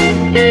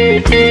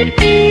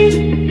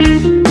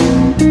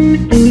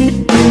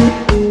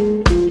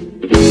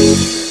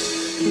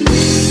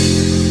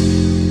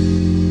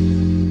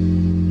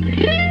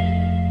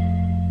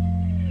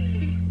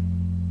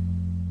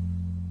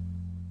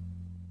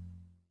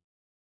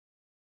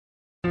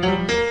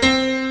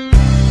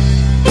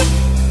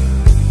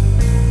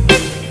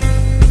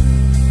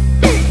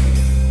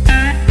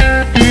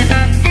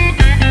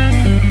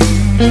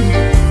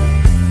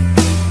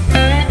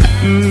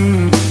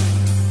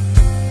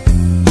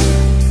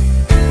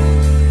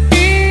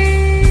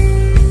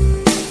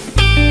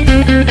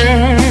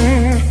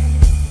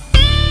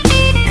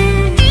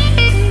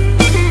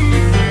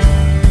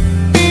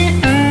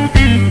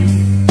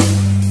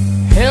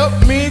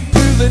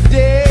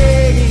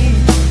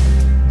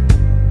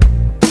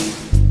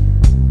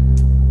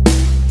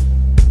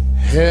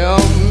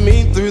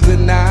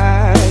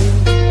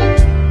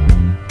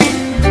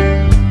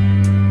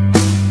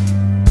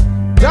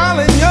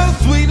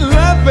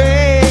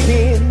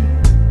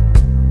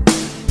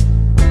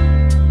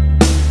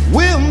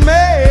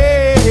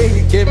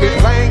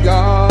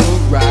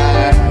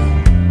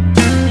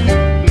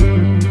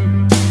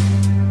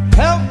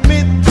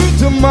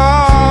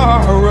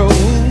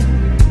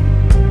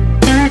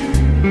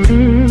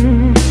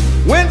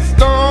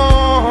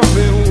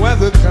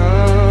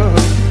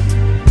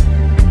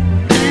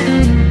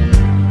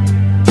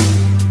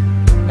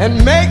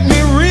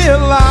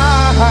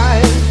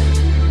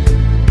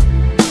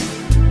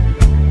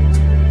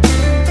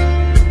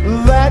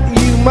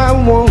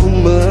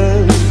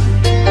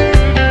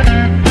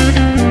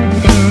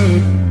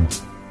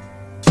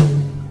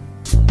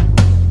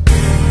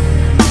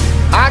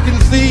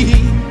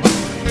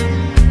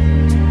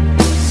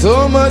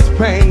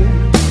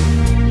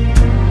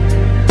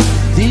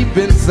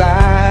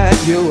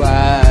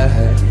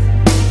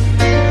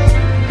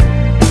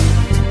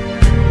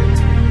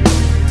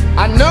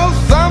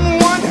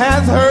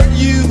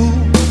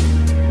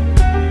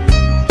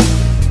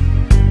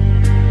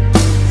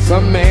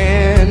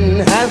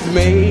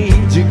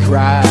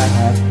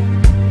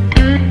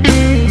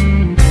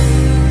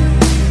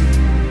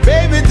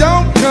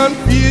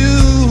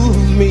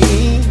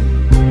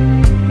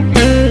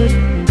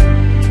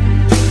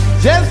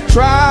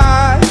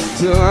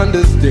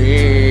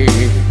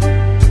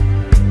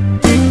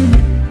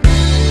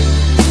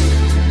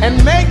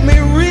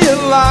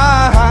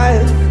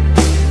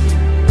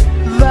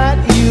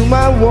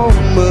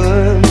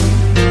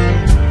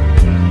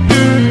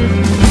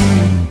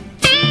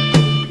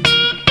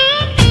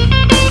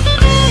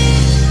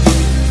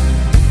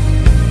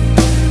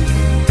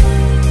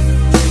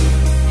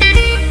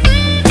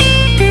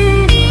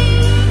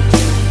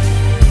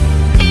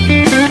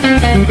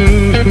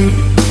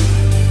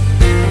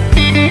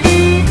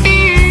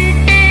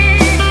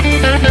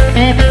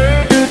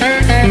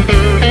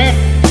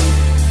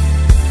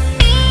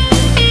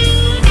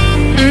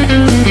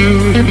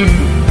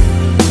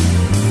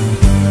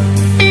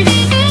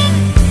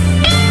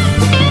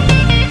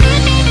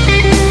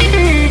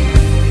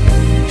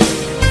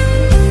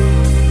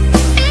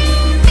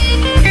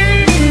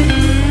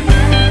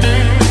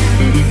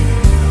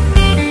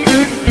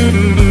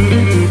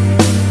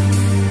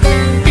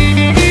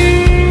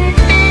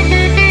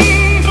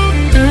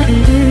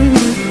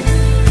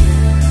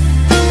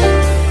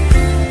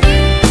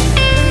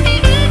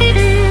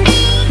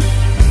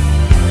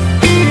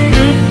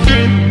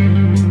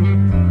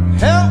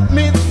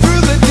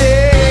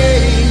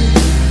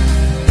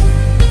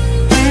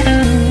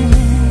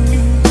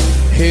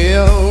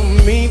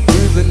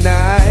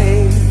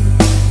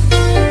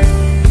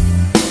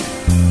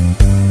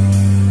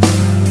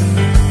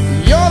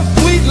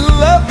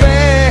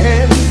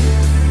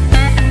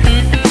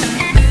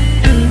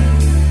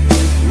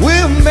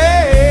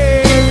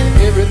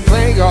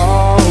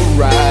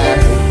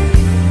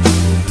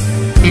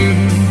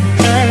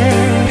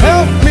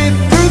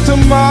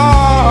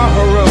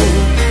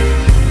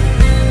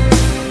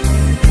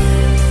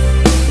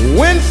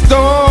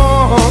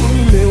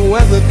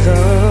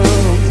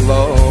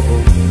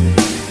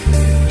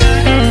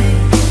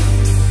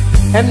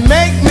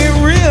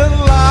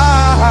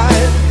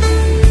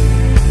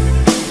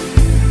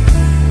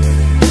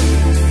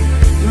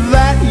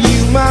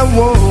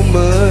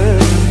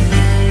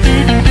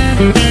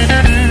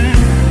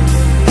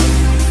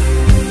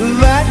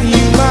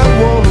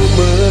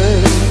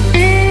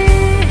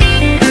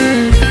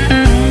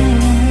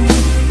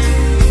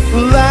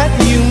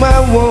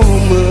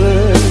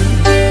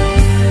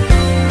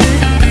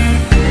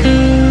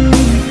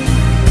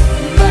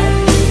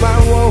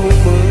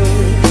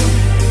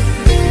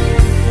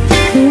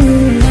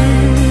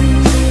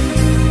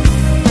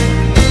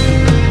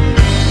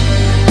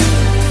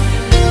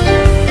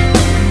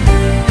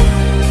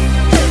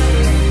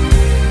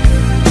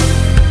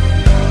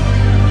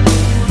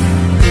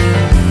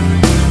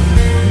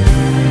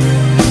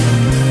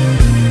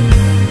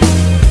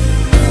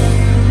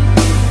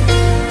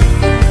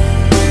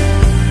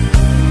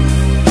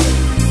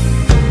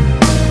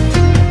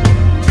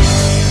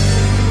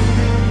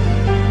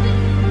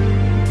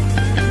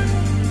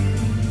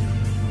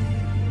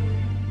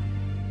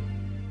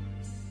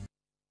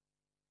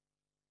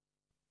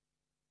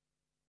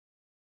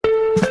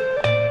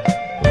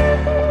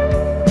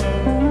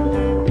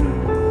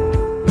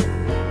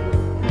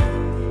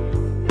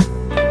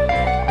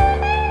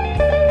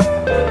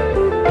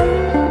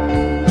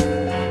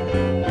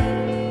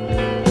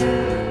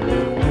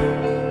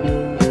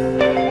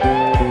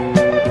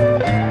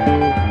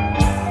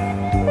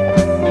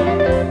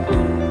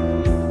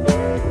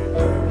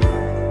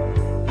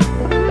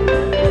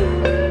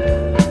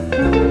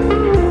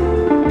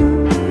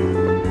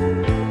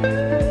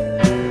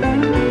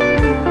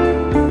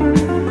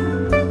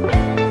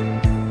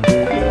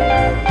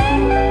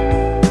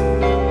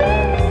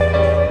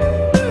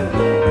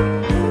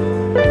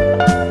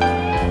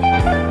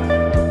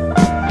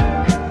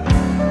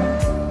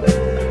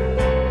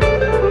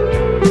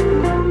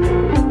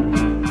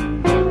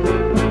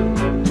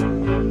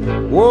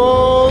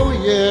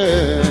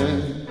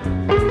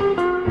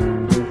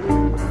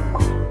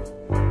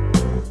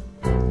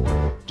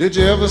 Did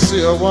you ever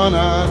see a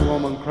one-eyed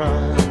woman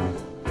cry?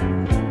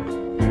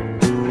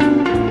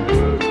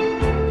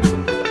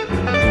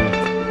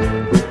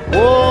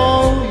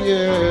 Oh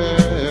yeah.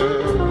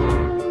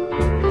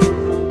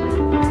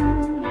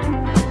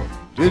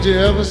 Did you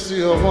ever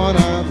see a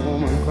one-eyed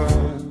woman cry?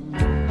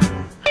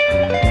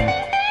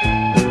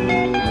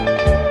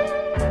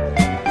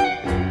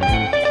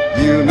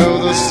 You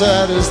know the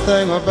saddest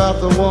thing about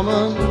the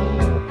woman,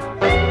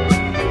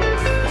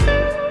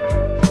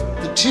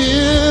 the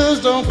tears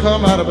don't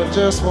come out of her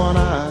just one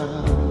eye.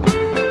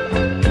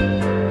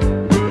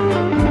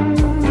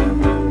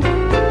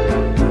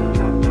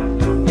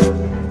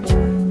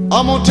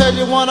 I'm gonna tell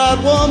you,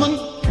 one-eyed woman,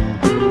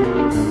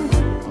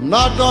 I'm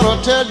not gonna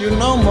tell you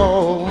no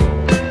more.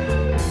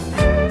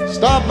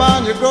 Stop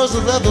buying your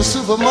groceries at the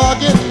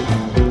supermarket,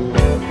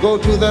 go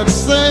to that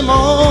same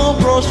old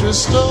grocery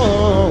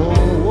store.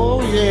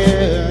 Oh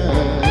yeah.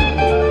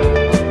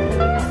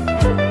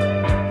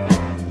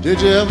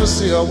 Did you ever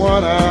see a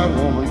one-eyed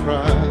woman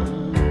cry?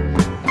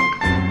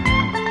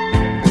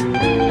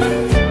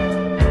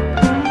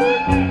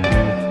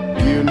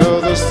 You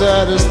know the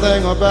saddest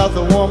thing about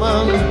the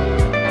woman,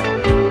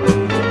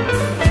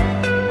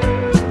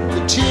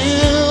 the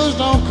tears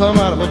don't come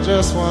out of her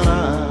just one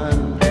eye.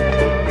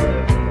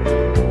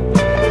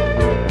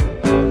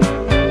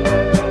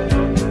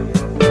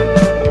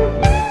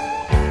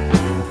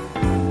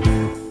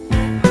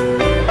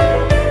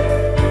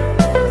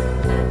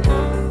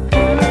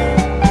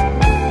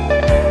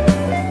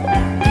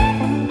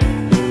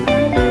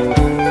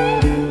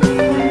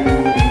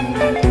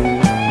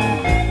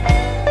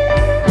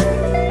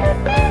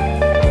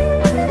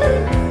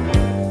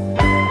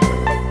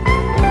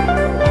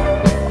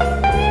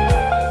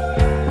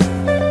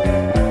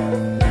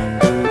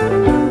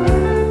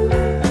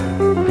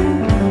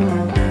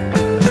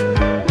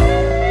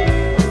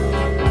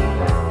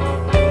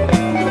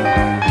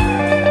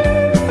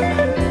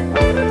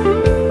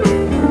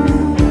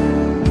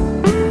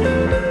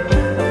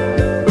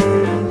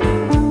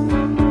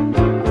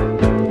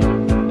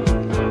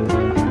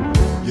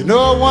 You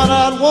know a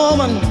one-eyed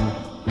woman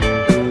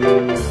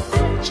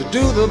should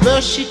do the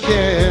best she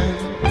can.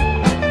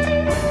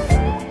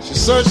 She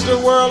searched the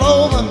world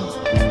over,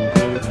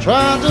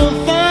 trying to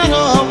find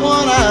her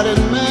one-eyed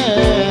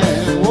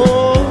man.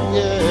 Oh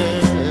yeah.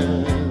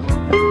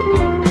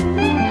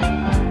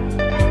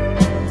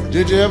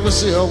 Did you ever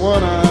see a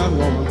one-eyed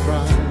woman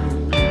cry?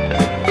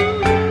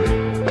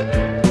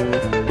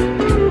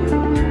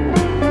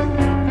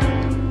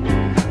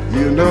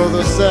 You know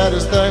the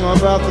saddest thing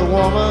about the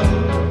woman,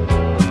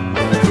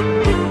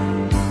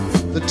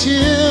 the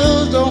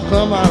tears don't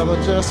come out of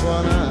her just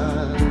one eye.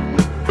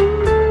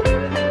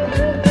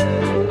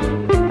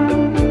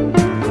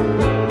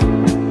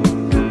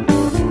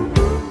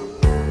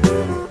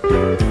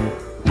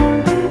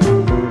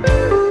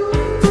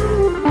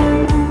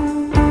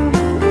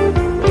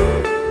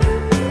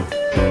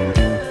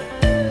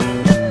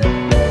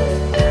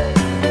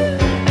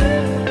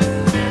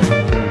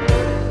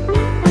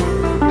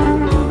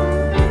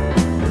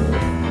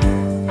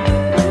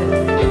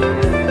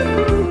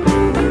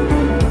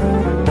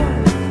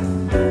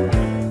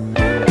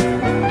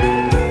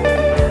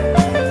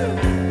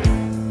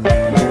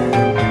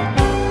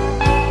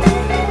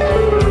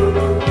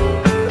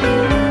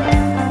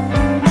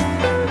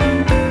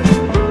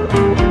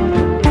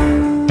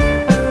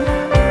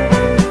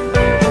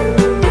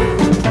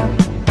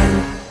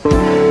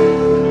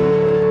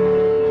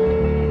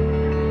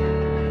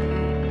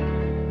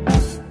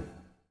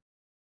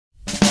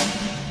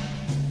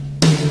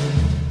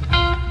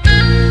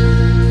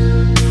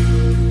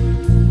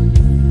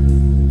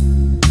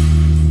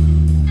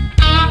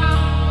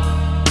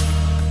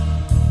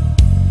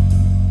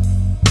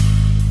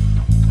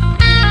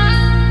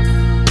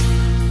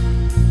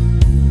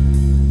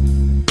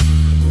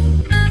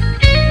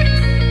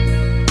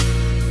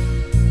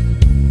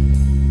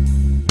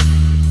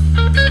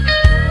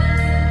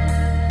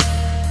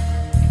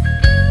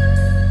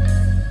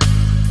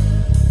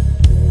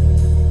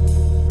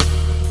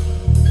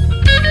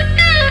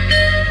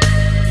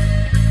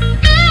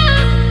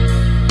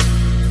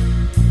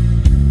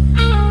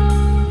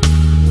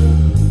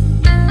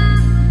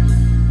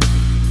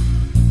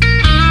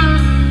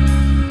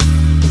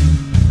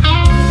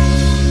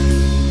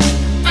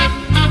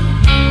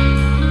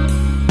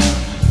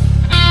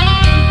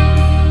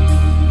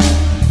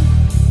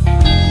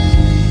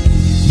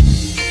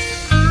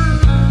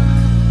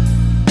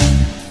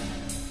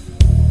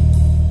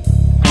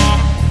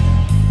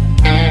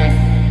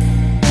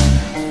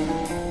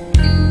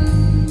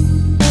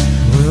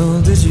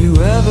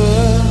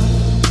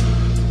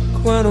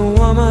 When a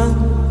woman,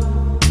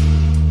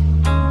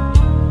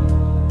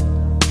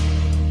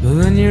 but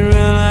then you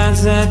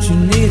realize that you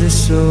need her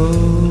so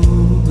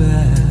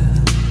bad.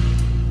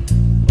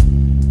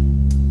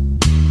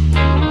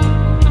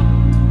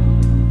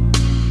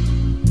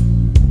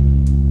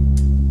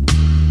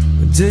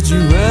 But did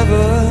you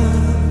ever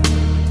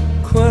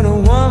quit a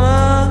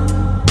woman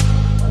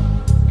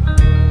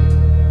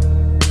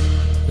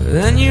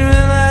then you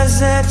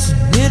realize that you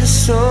need it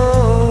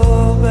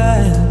so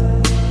bad.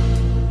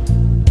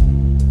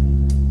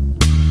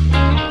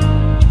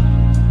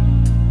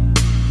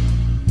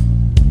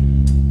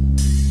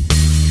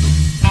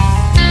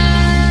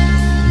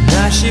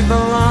 Now she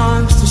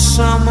belongs to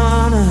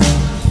someone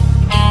else,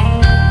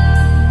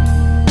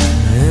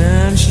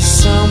 and she's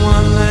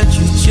someone that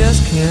you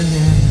just can't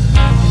have.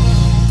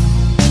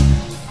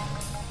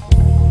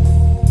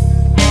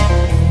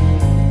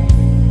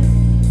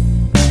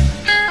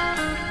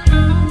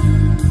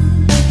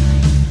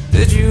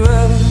 Did you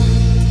ever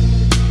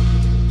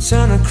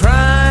turn to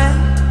cry,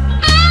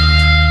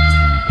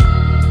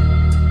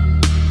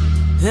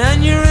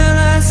 and you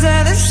realize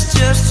that it's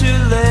just too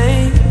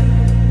late?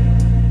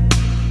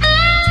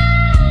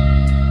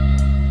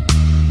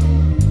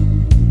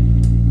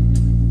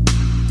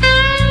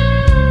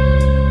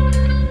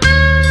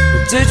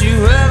 Did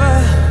you ever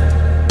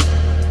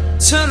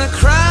turn to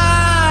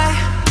cry,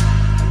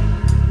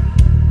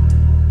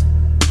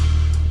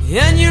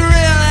 and you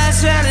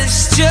realize that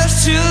it's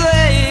just too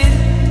late?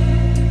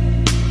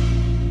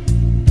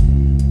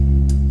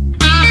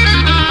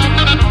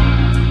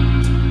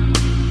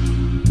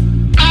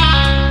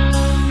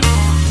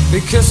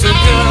 Because the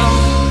girl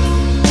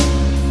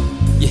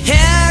you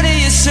had to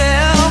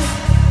yourself,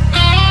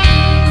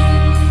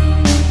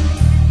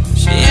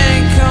 she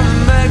ain't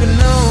coming back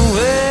no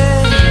way.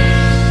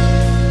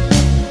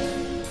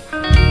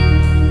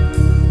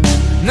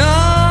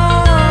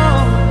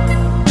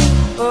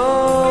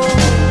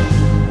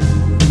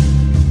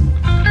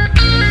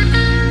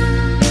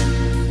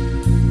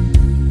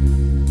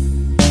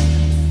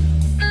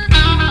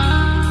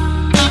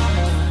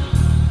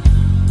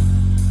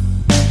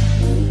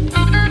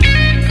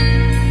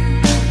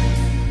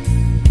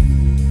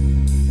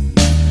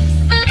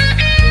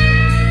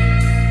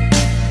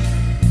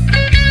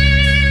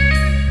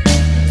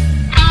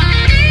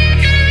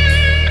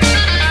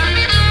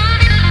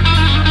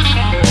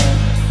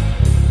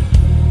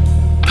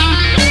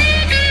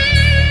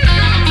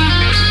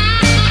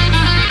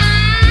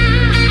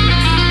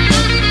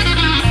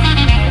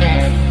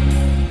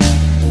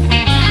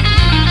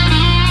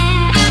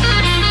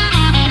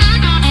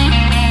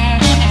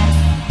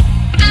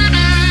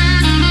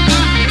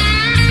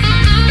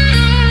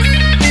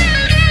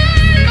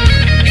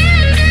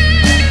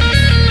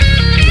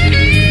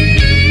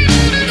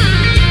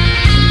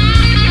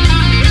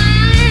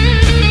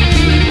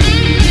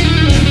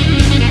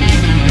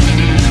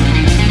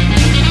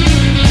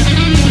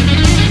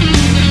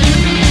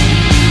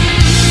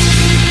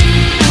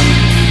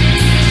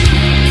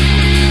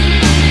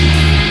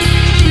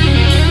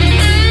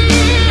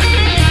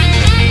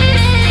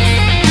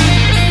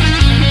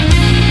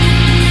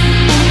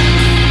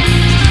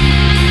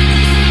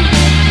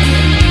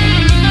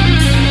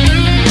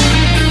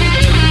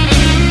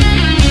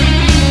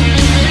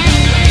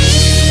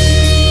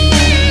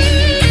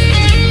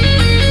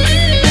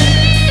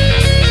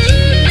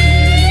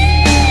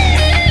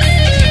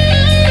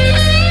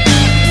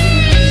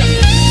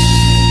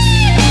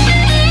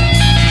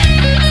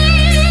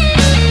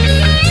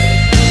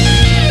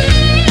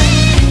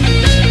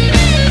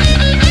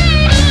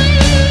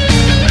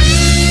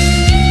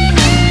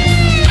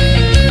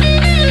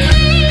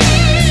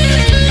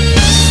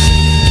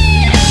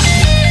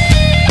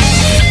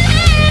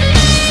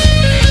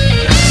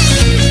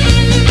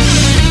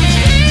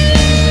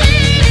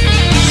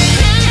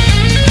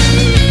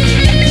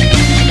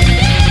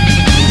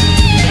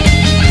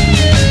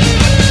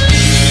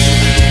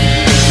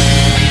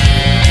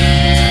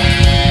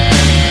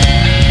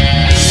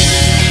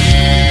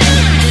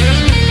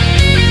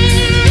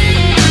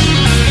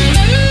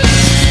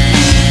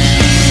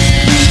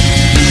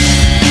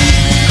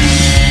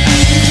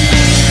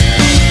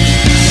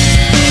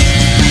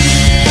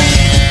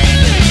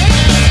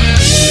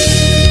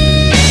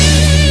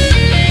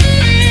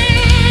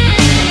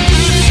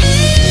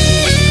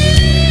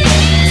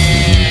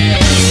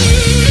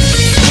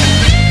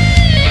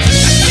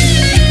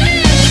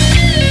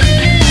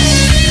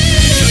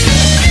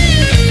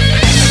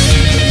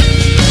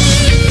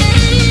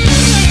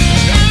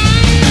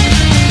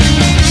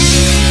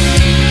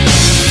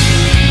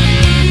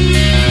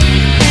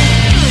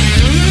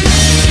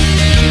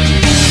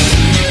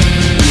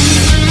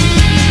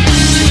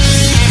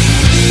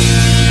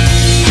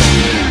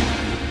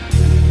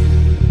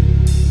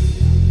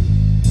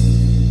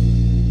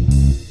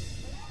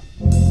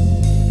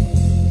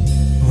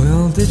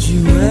 Did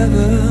you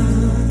ever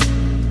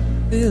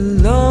feel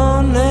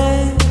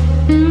lonely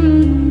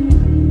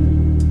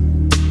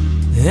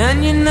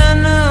and you not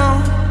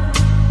know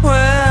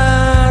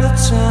where to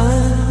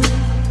turn?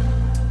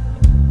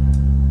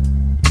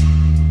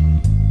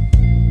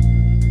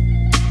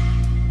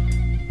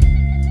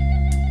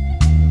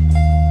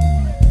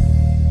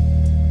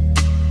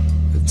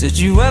 Did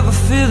you ever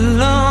feel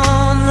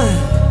lonely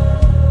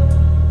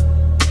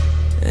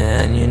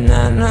and you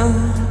not know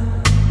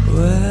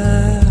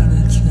where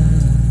to turn?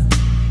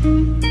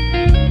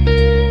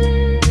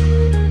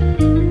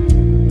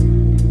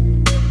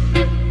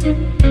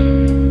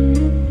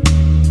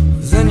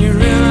 Then you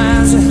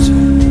realize that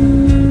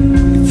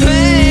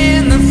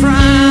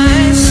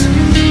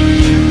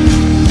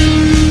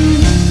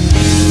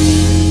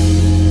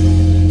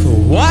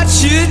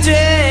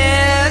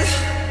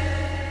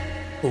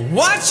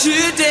what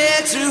you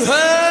did to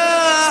her.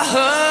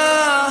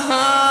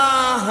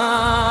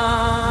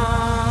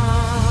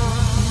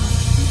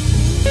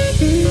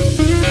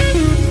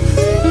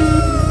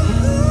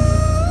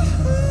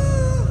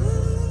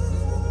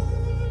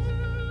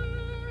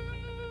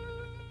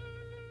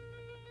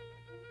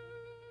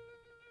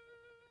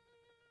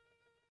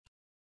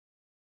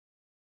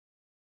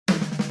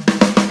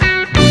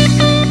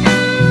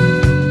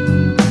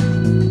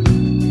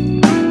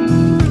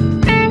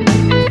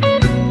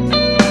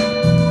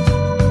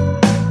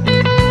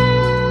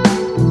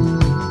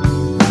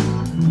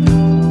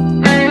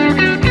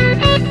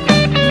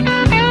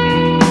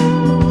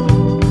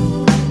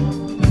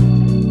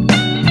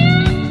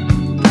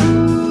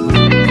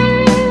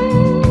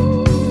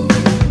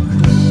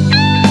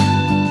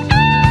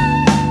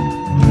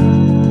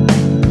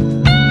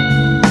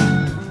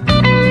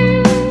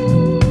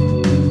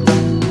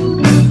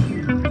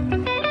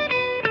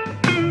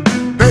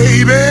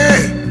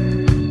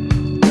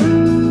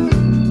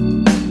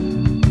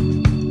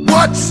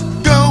 What's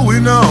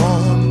going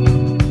on?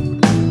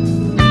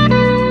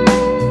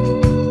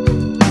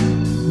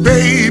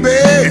 Baby,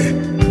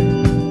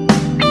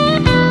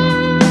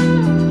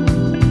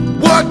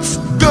 what's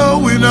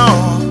going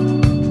on?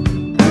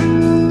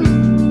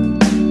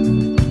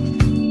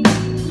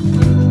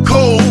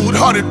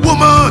 Cold-hearted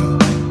woman,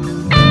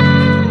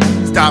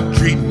 stop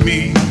treating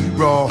me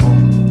wrong.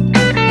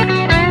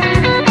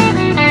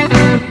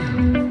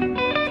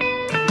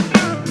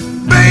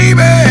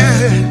 Baby,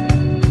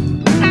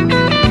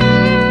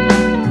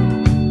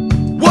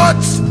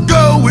 what's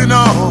going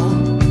on?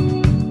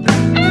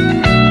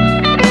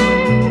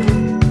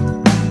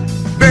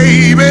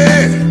 Baby,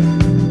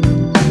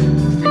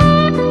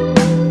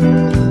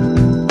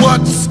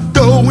 what's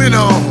going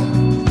on?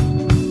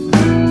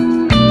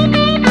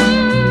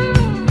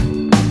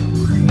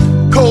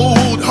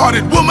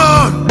 Cold-hearted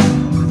woman,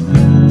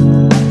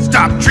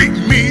 stop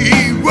treating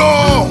me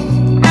wrong.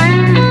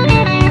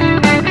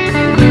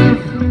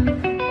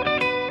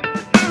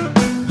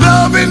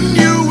 Loving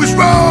you is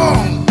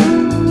wrong.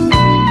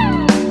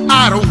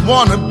 I don't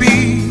wanna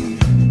be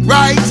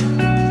right.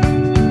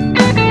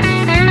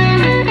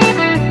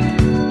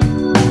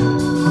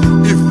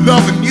 If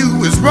loving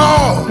you is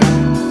wrong,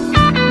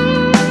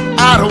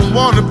 I don't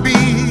wanna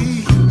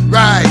be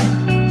right.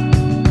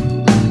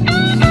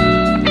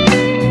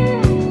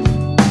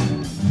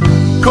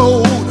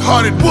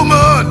 Cold-hearted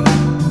woman,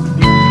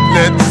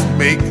 let's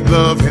make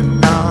love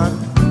and not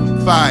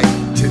fight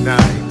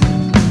tonight.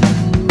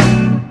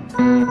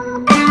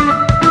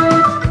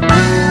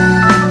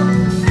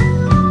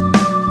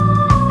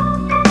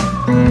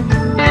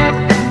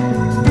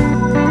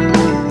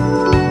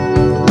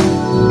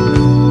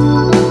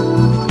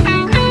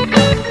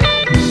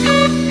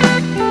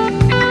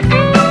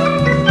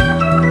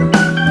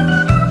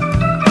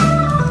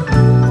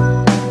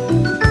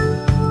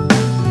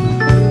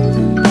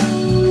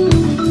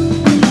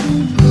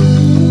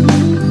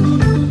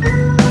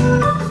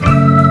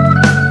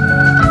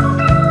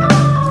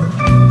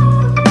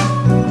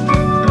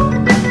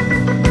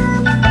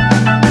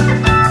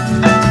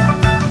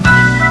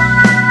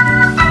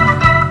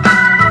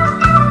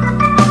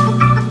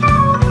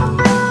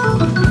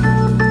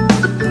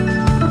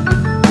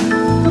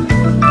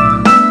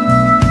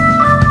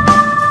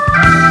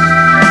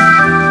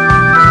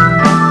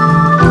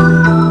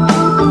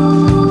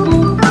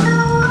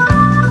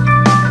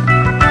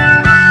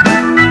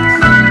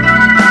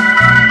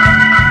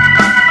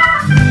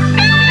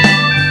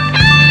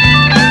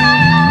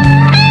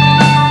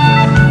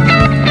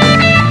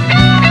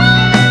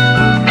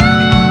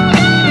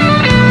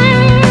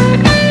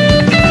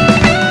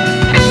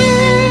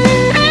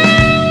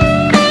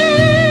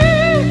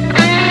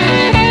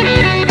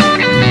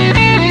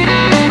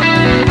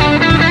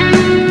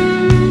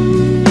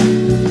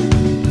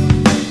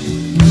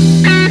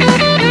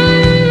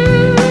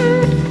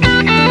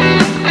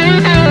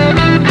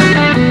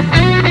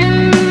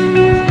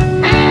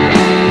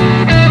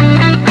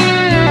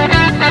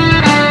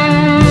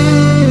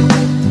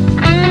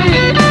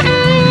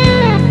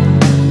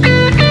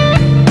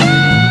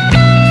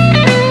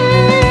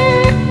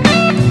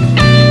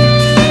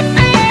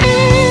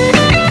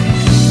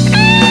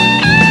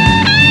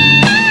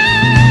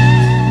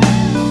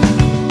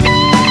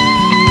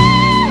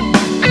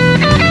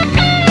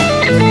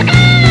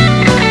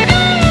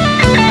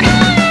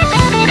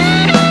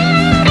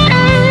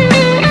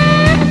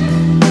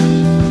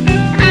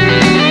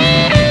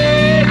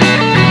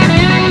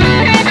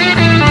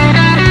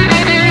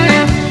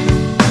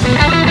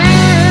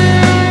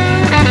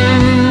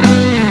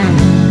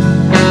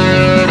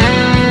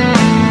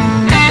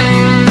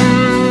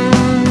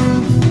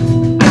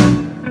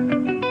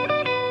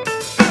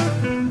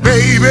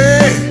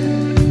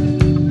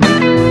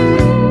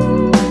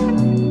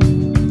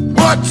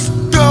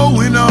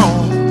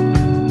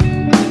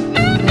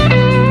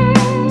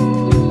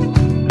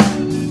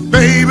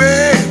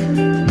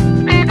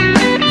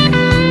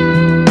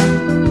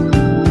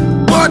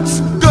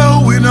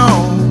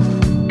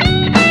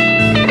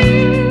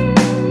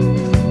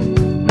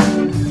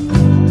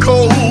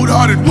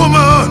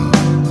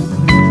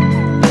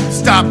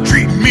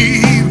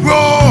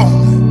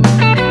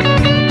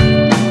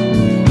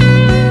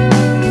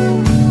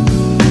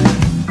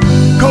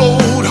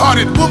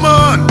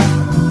 woman,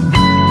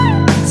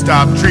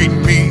 stop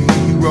treating me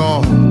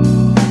wrong.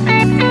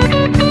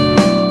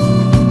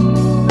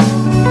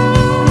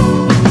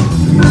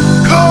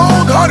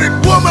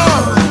 Cold-hearted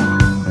woman,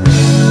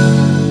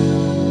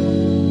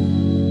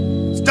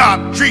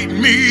 stop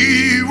treating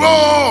me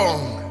wrong.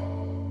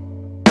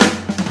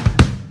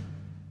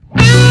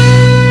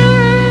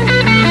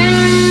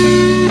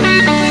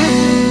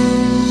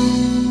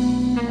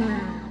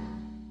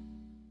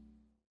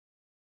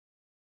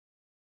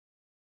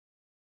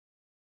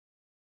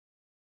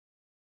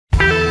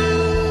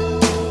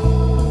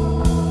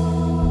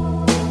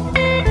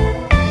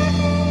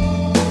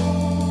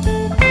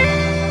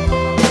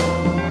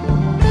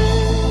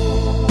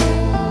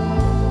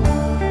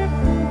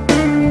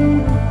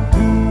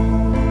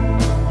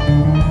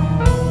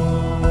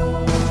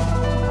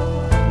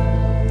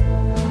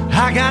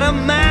 I got a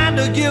mind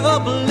to give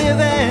up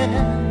living,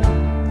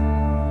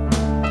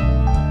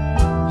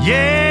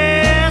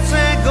 yes,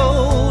 and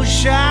go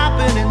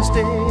shopping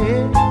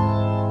instead.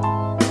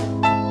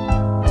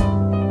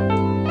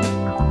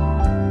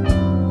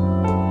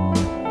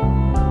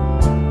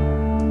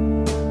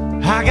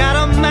 I got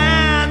a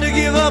mind to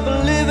give up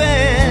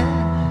living,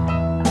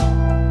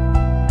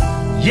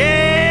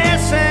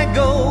 yes, and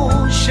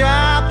go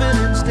shopping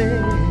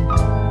instead.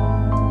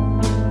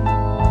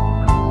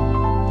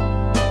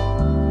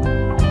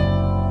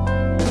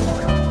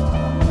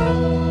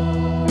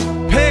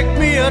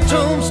 A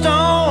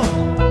tombstone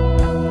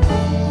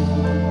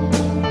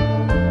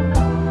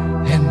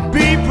and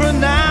be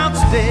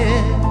pronounced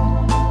dead.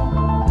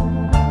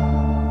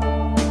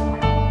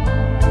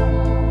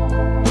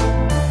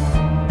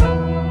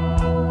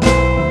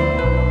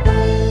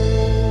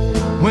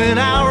 When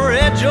I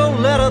read your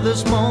letter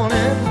this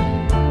morning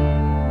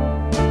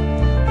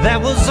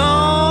that was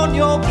on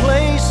your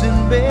place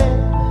in bed,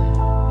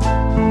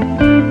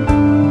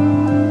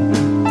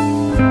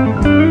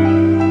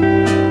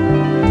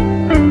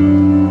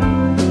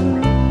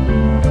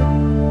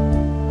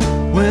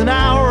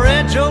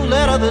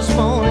 this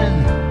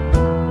morning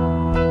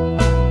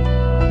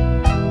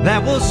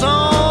that was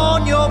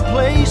on your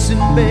place in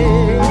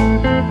bed,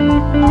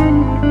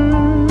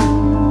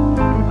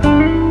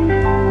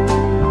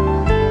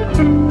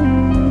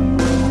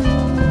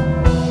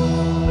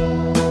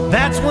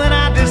 that's when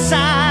I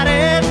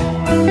decided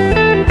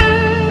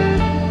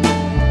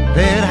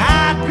that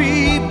I'd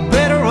be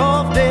better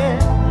off dead.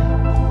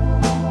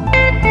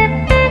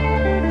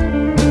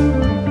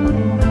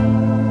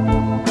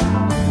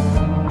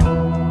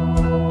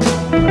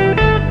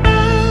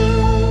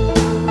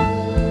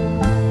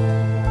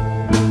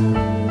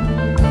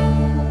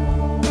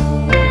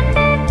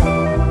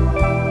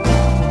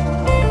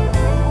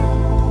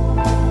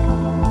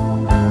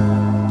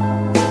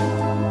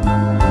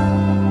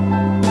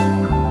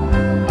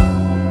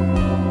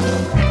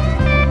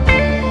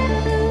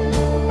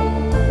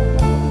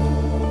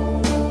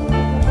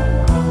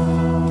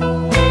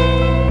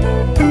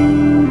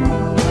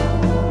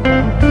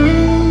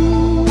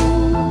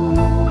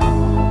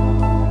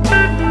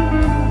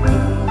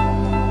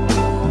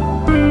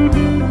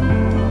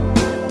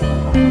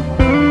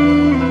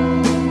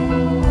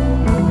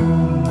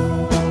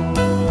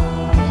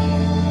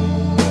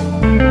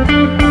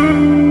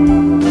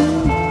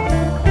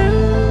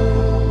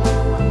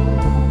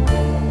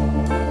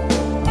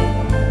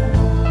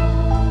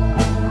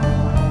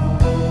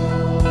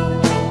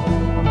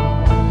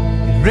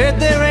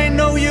 Red, there ain't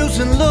no use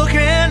in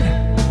looking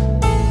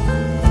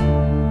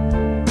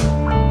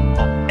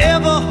or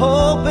ever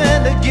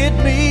hoping to get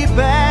me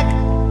back.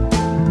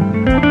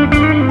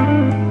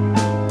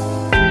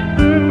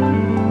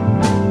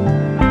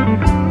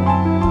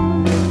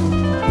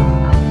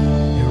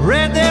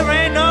 Red, there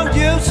ain't no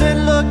use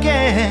in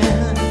looking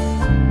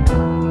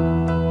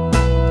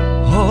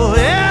or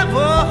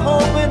ever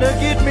hoping to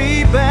get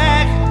me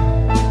back.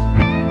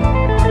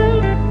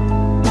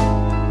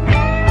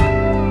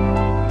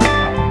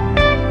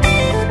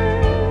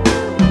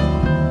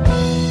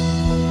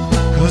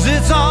 'Cause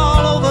it's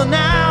all over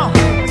now,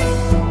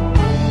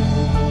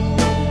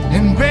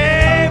 and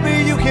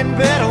baby, you can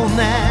bet on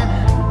that.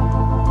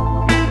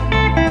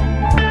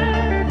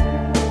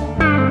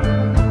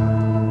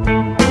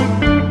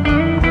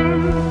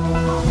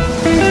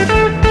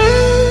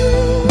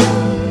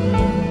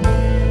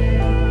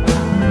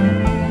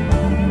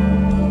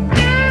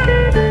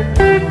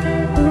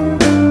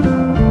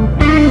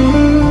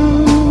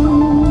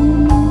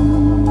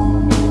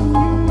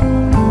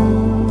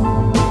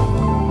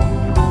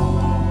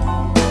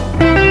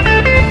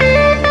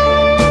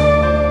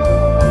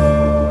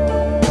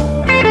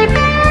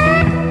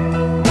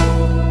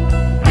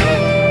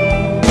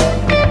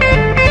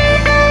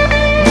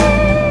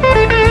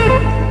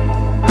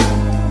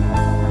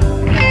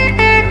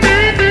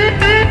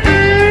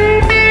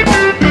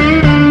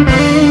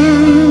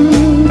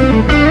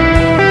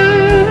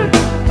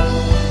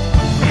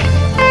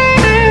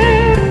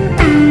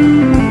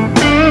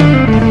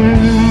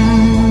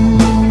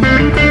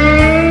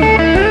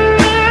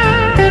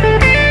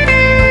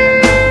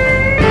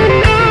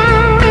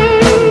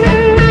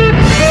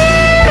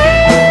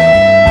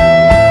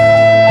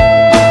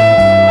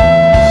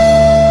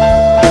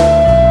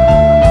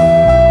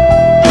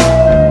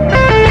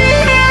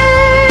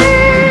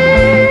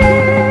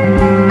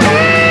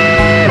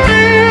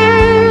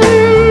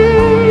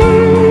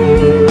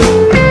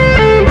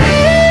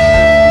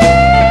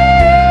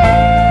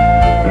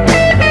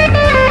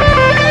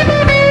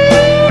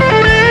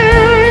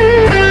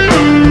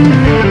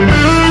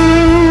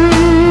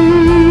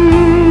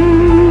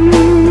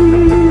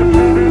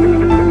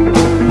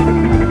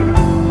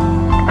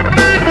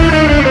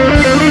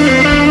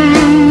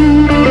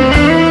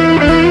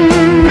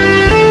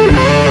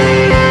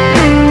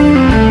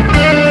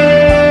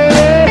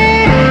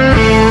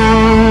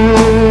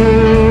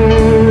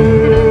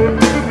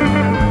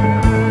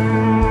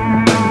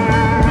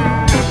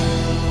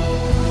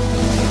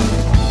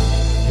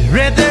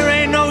 Red, there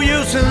ain't no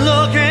use in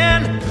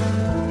looking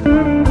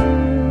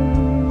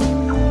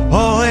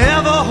or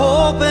ever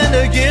hoping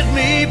to get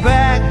me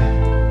back.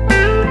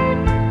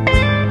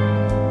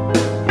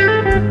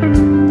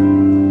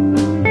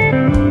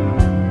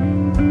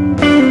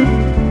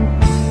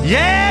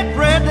 Yeah,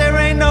 Red, there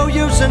ain't no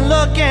use in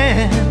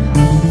looking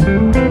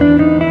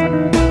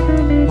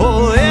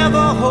or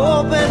ever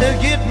hoping to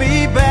get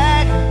me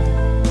back.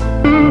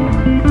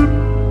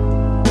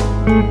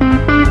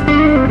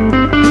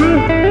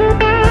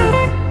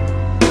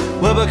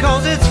 Well,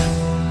 because it's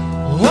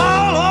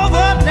all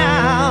over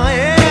now,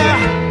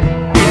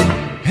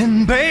 yeah.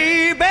 And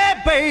baby,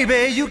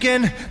 baby, you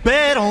can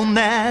bet on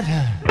that.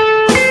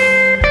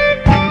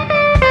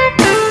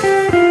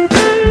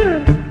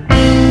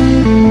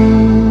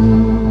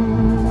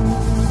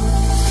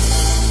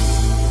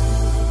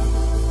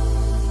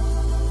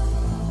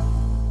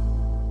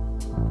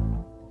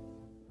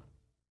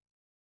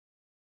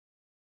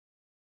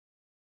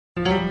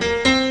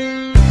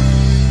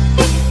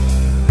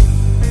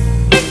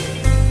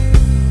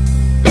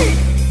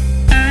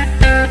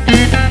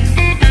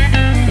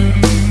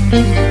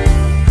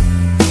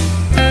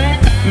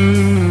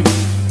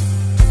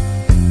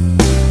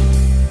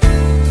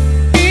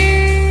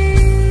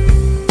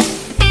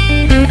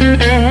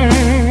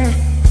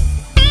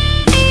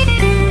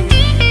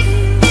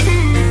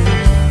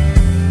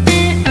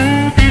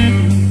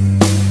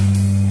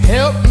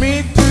 Help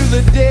me through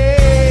the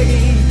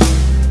day.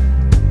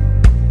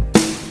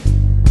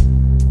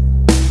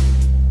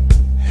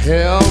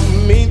 Help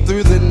me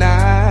through the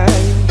night.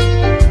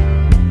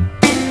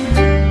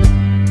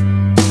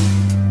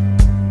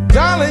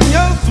 Darling,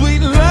 your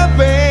sweet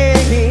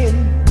loving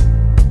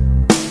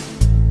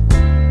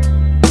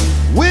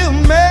will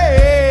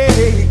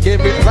make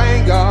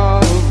everything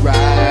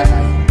alright.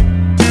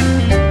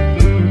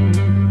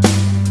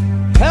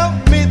 Help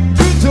me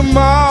through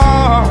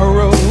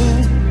tomorrow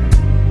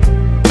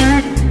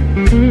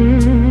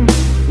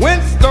when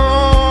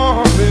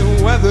stormy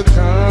weather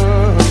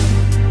comes,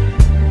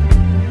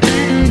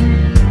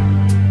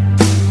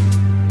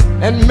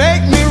 and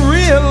make me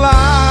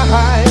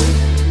realize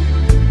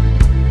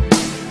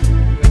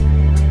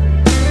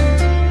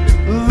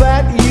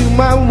that you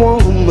my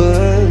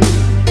woman.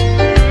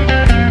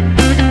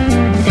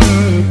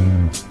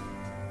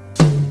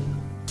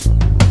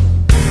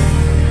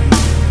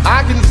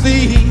 I can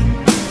see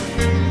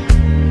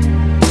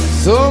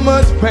so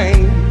much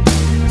pain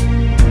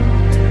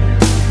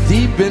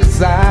deep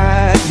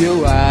inside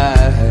your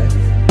eyes.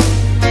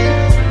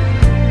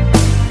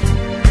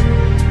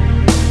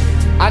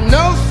 I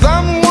know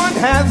someone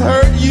has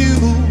hurt you.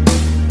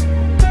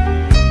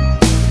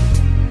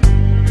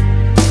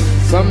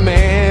 Some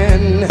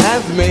man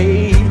has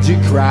made you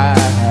cry.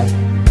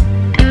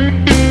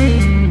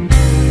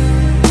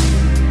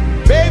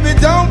 Baby,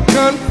 don't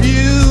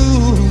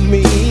confuse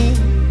me.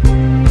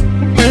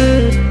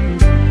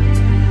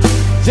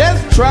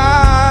 Just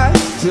try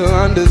to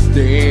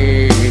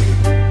understand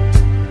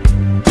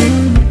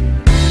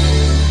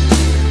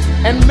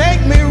and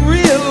make me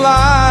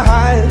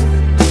realize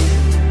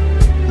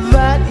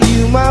that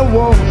you my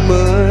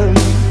woman.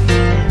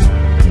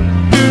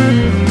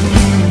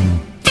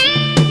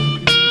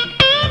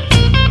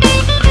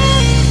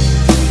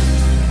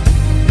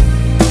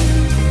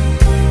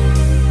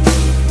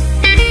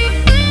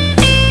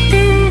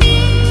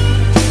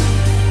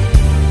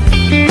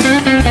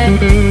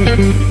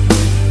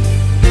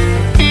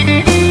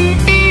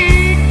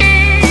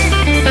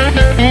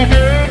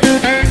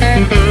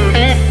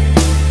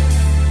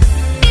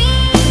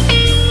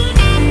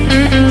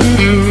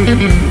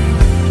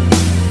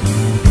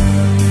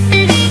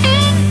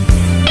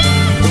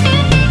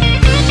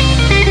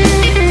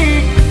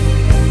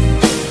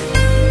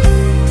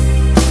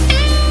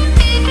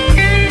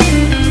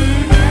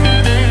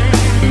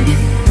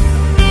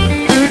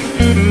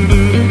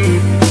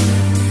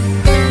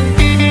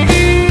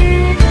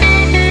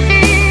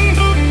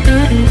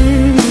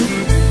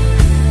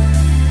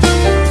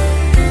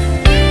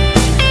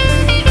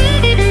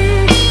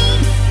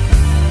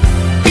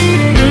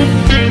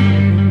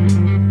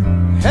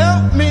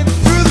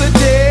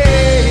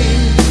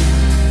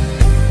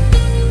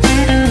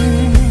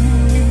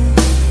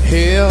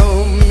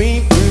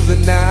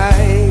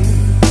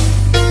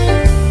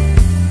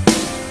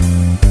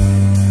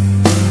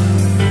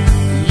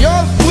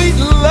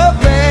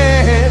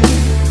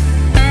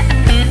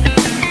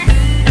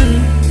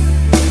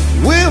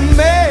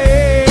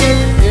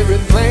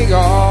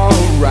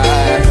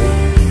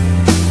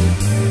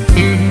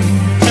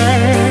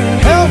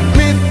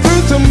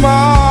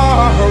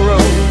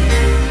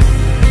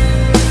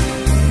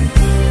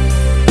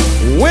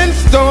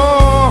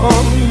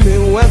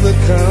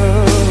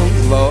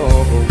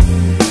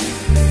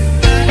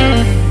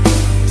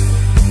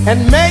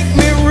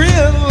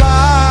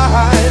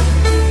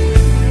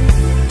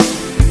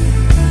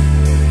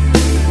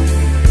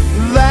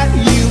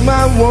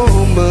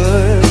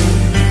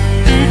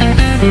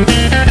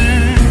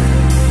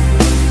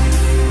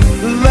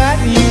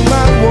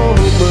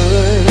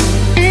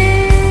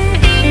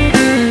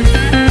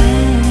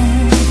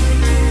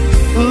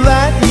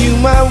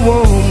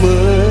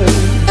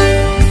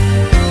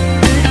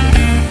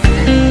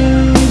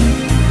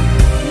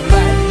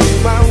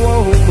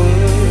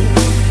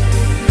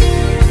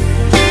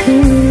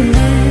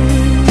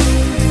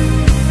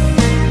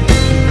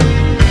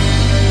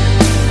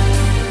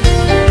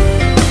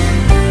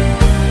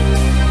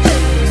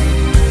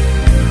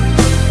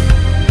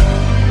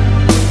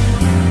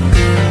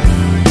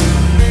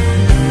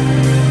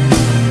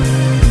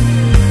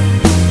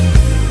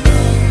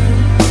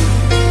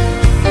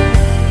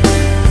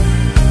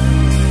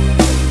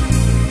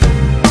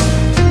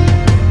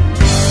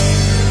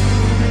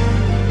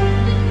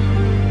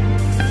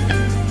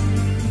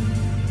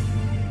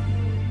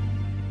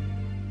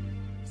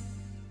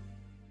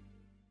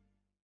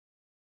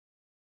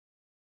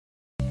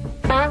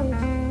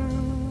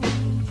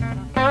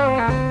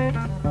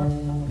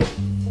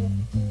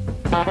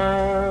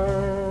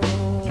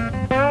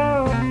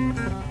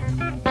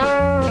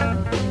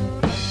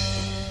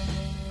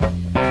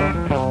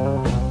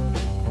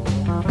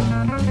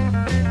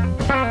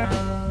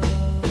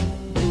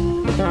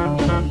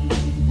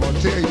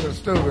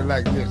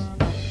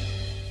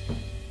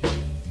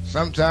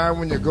 Sometime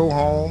when you go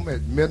home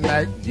at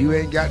midnight, you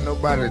ain't got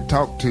nobody to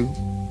talk to.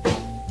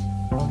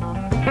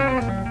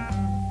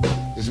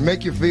 Just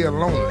make you feel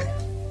lonely.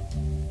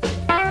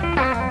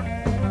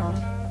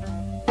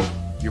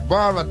 You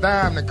borrow a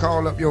dime to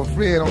call up your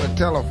friend on the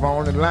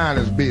telephone, and the line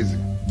is busy.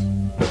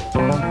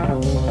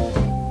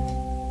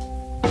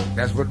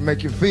 That's what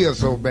make you feel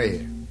so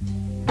bad.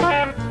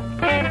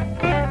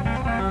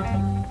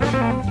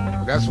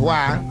 That's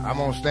why I'm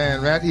gonna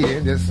stand right here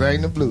and just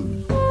sing the blues.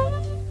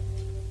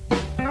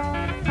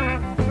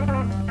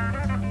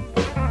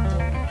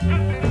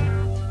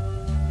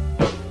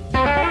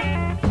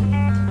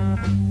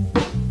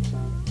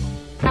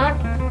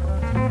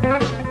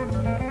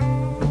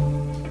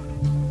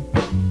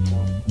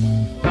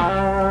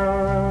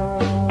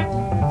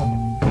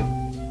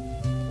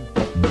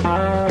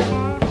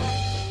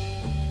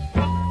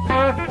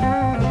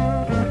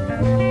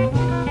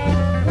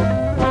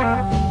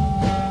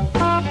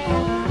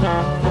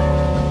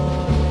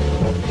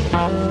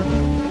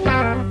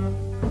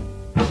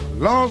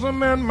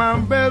 Lonesome in my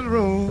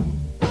bedroom,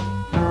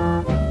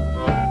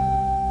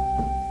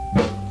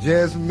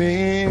 just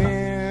me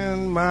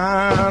and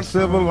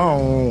myself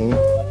alone.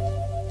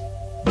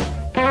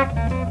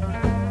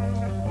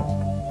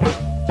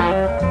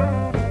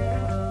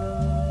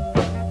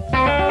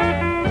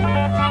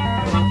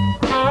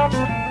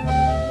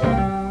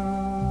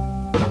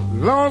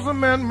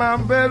 Lonesome in my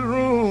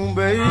bedroom,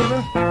 baby,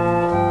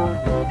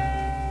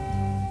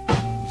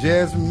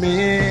 just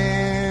me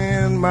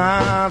and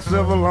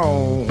myself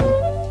alone.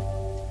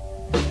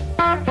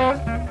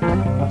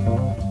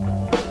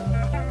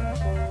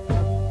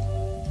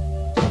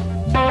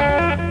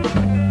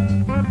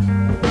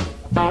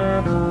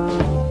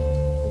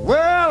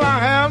 Well, I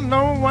have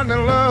no one to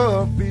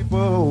love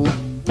people.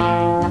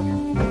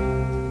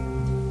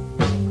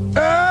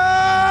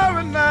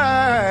 Every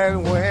night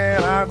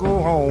when I go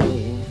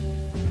home,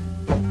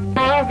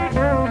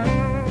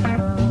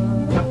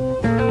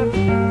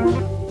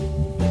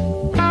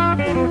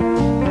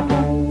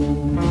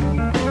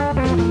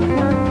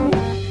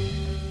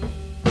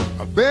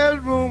 a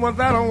bedroom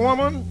without a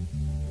woman,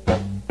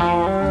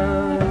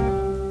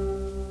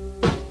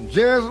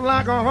 just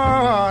like a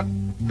heart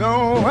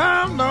don't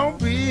have no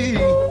peace.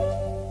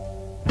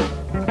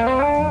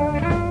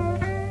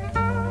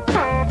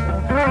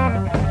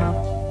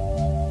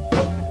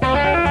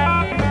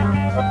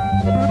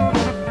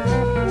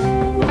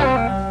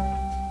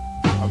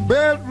 A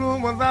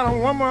bedroom without a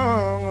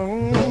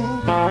woman,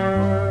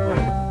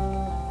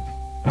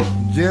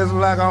 just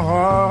like a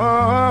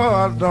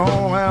heart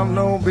don't have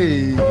no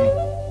beat.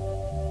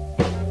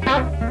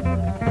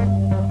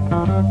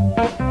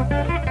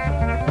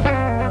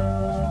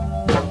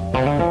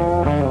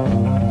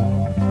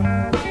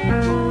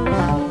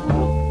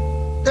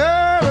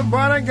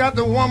 Everybody got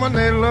the woman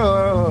they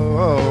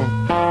love,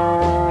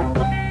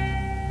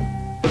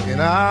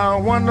 and I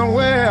wonder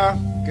where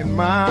can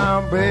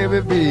my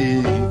baby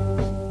be?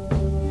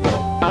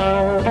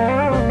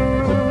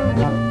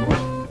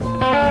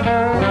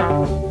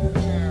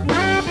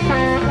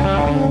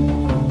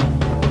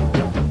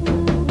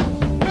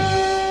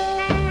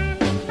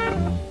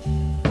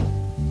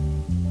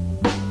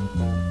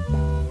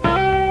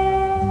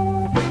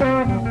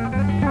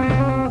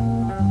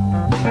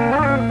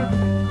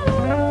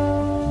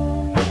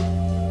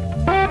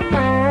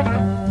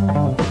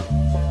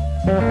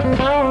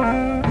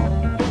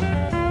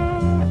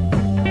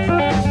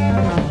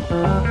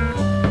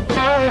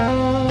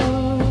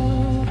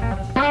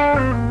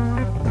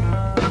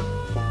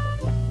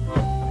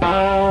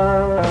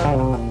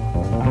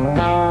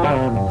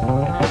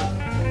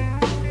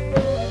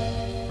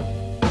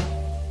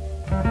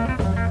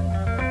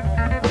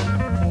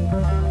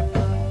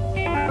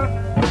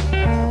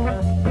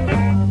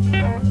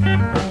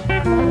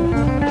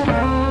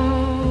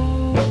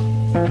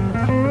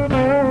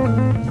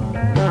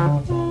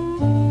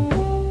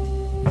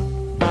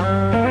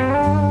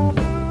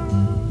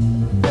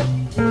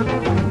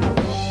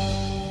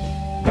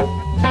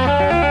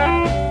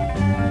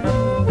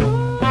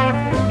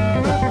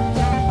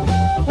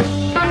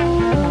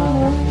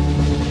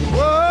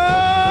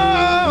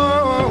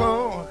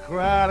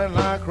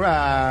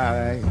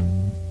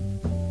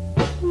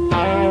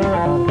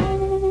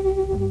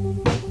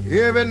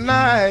 Every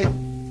night,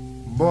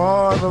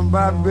 boys,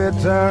 about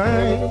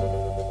bedtime,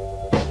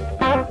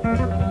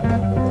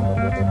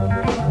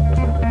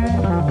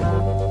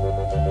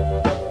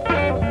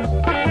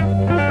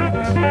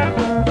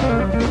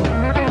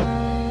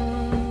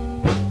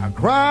 I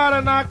cried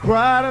and I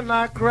cried and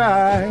I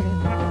cried.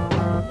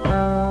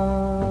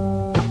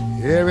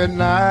 Every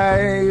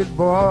night,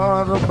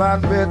 boys,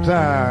 about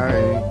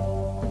bedtime.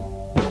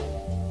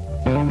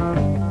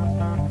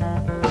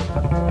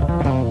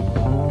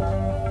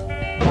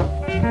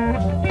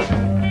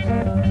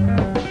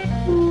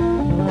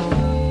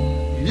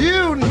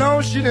 You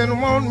know she didn't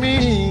want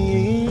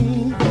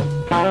me.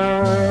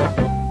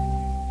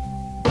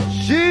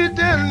 She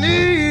didn't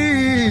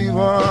even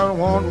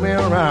want me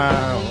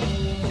around.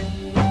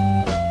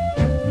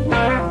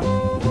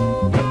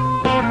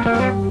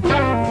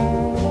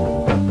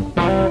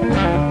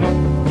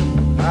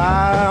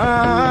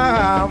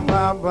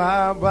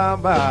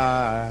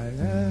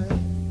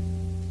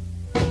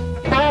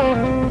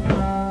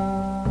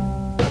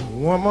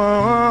 Woman,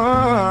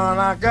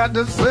 I got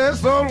to say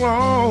so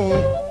long.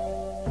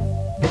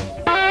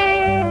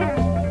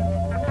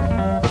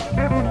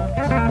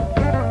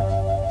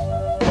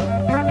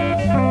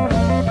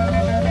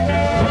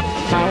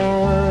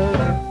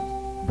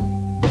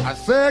 I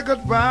say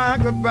goodbye,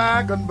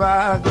 goodbye,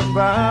 goodbye,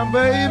 goodbye,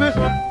 baby.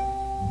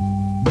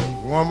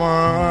 Woman,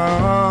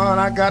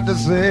 I got to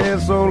say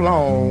so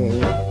long.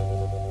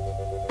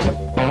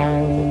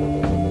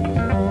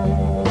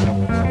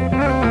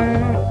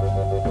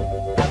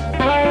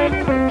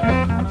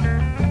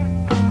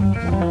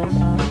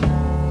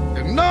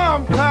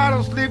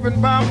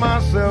 Sleeping by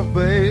myself,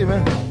 baby.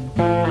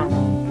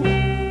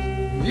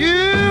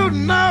 You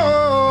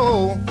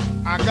know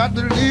I got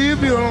to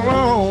leave you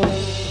alone.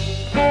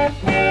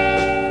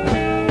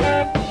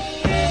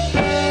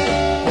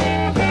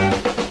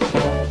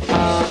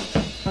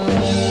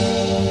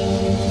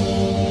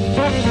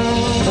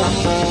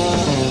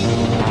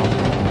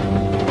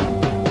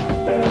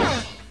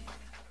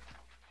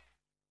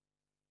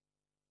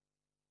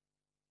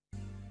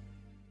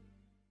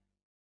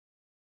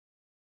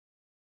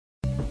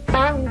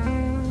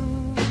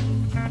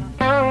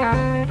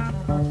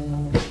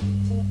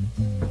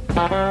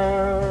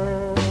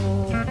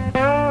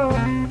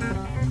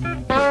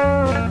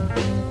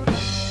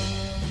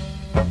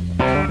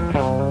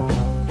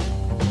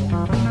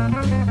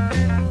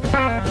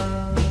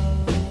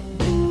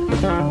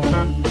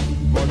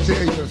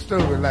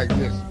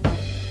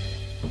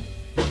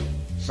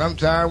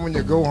 Sometime when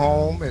you go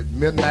home at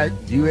midnight,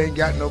 you ain't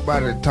got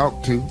nobody to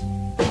talk to.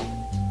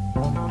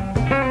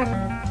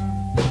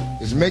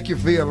 It's make you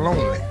feel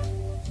lonely.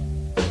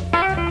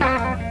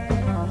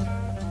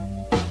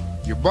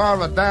 You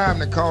borrow a dime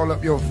to call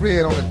up your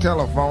friend on the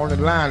telephone,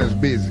 and the line is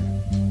busy.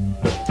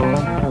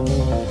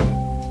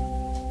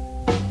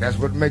 That's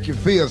what make you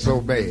feel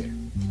so bad.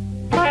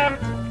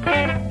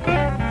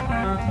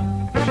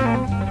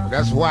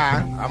 That's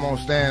why I'm gonna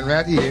stand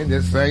right here and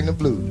just sing the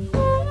blues.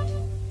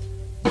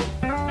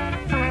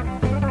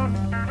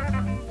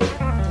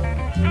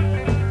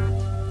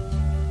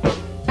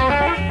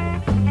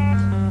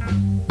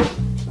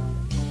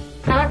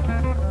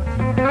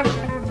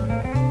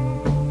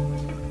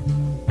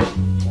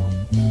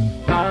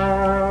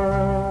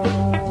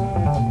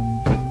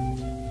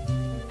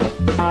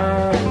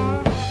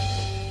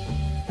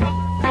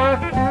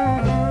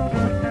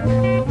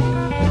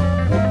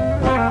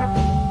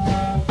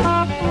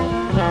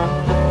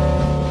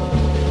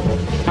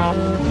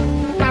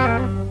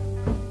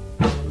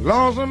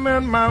 Lonesome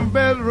in my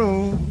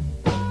bedroom,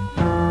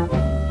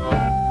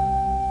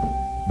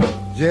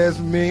 just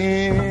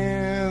me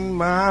and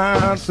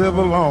myself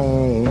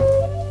alone.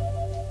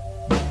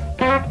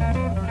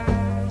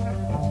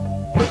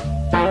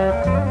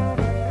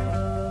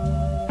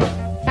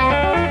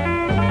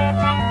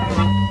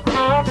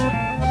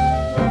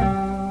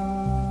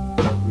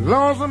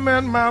 Lonesome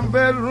in my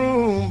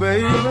bedroom,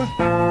 baby,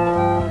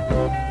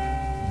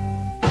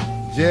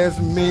 just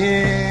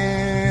me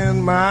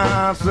and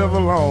myself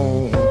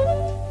alone.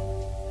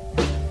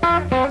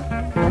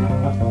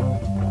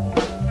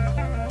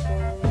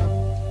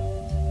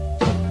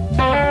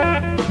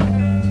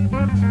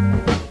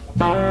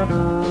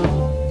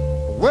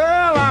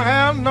 Well, I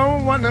have no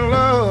one to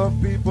love,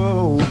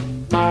 people.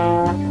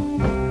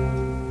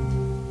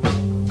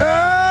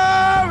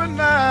 Every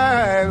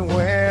night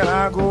when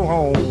I go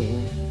home,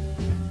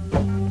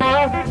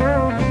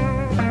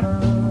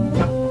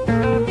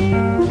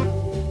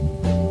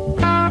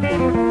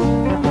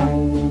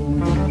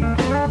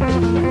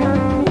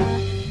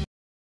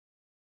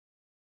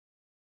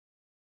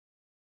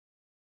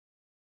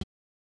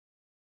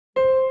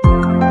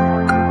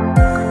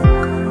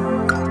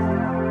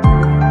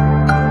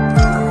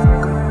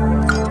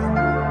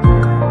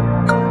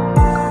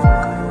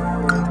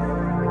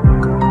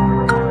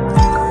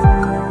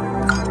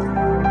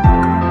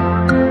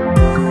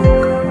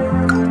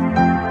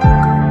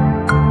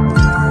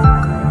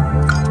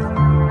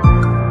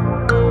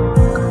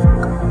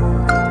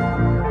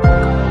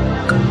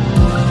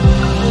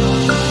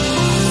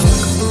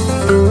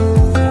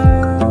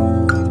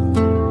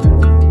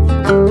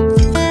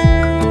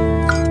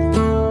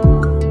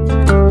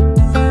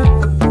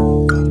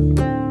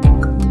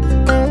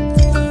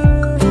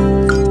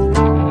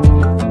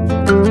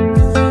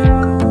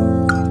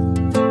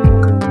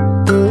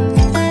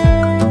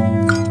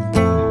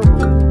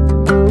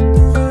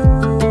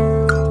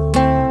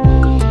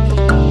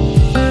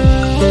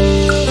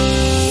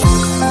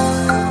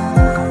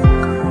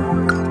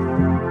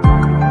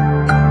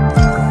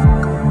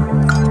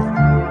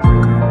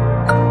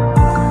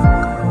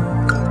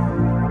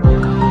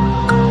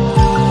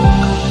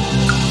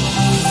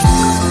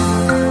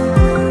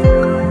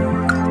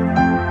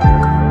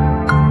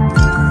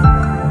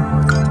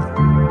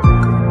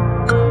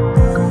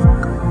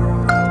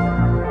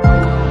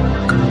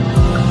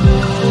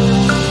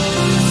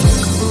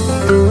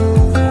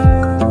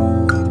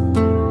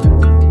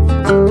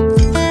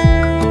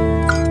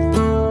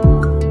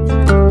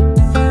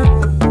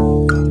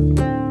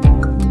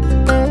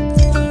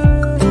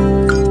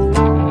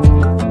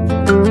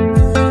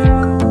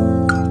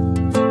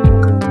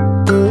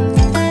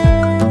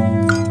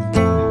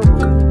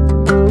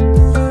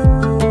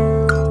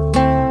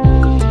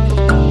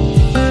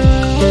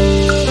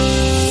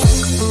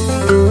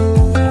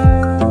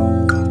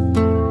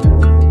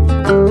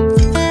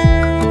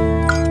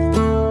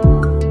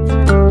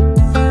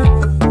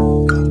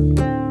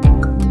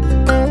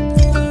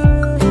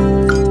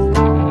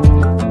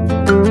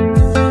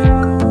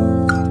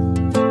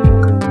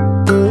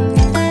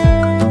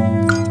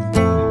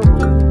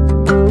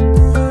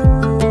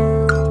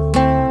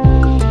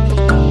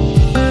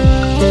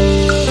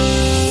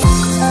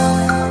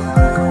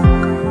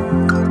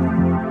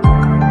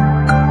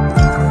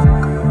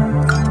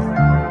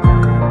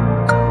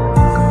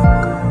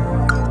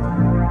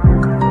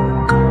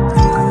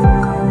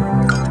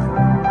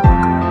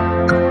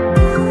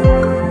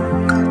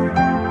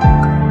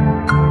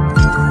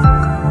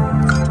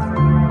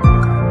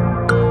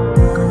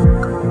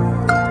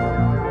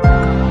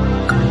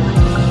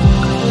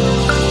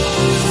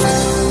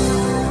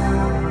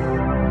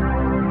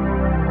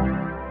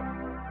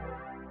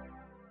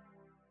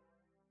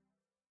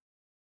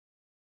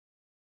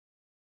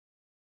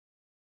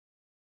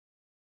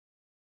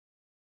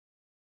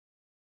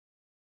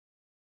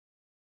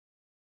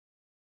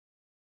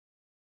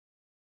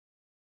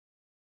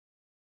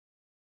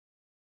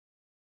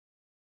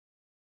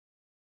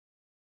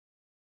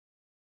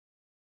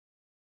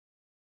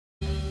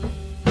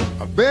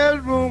 A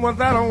bedroom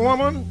without a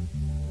woman,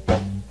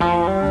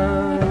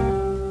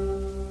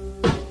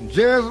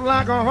 just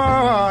like a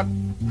heart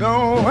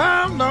don't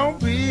have no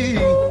beat.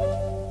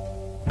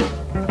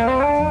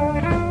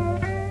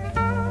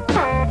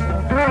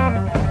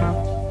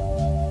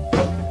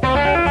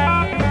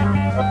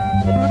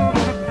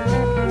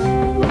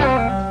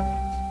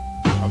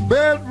 A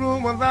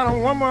bedroom without a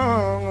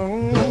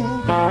woman,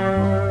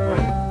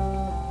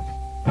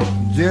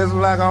 just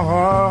like a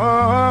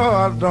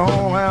heart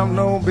don't have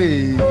no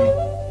beat.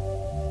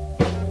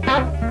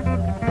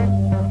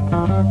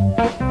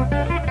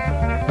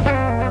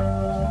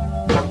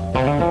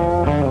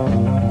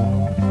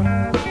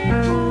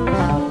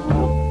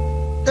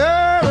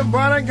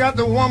 Everybody got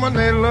the woman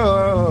they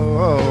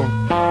love,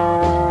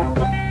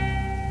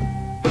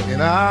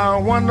 and I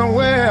wonder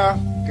where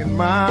can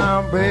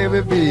my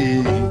baby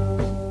be?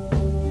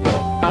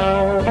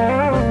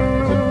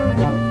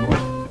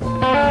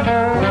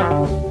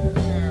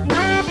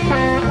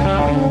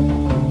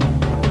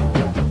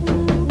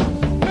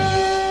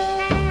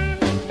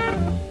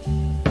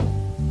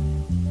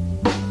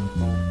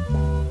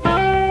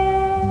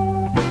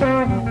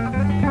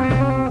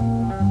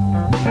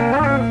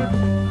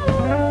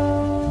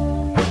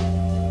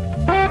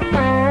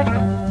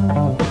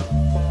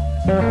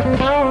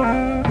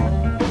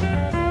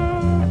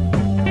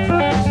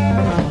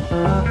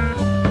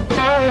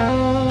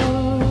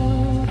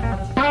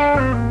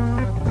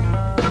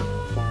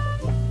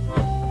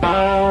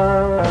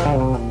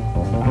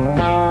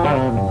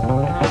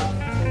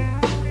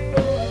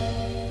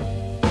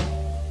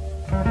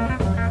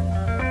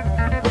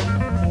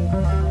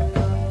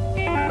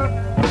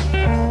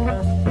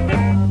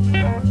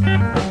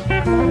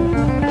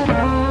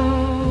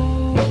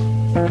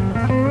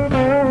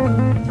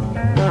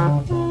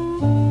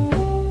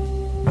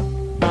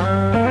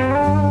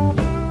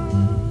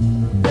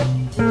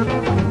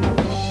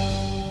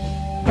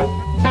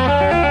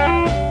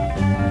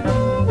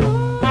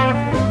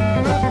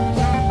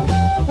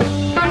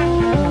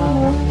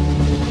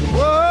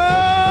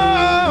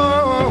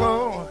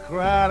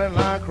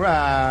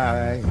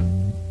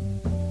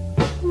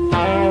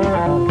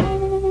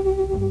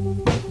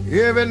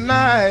 Every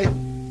night,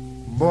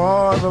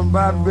 boys,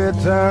 about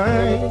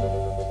bedtime,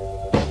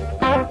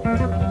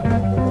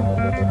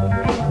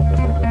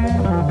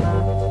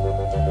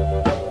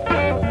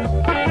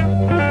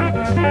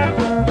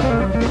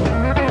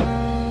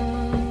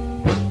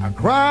 I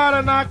cried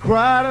and I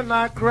cried and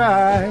I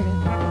cried.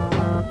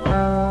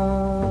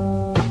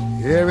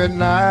 Every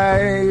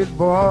night,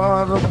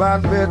 boys,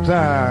 about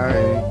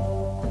bedtime.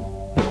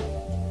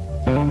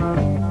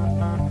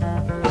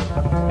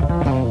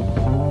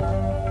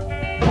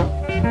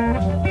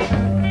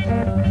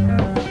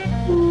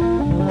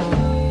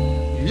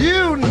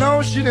 You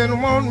know she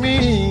didn't want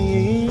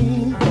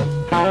me.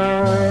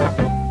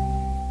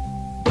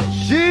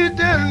 She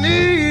didn't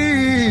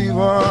even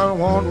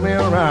want me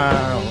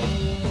around.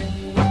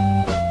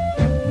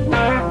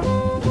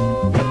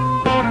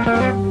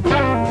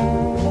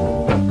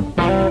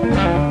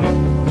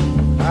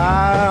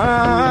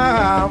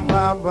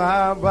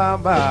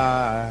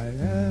 Bye.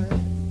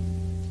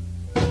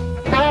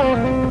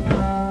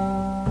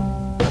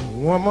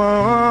 Woman,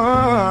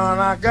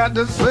 I got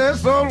to say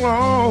so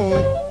long.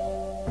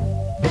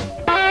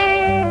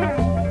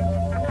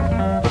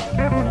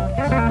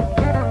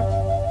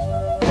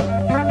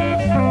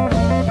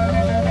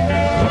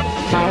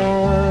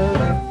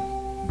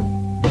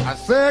 I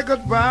say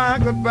goodbye,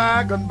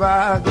 goodbye,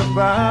 goodbye,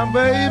 goodbye,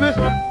 baby.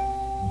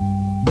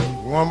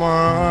 Woman,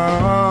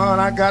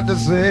 I got to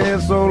say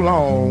so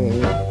long.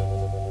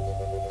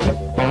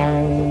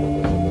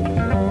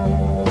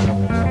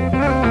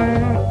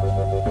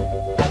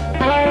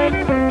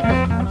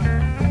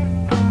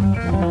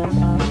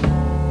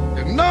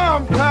 You know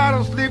I'm tired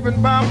of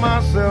sleeping by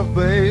myself,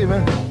 baby.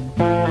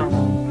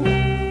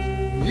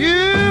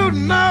 You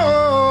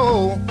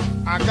know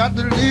I got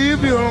to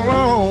leave you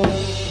alone.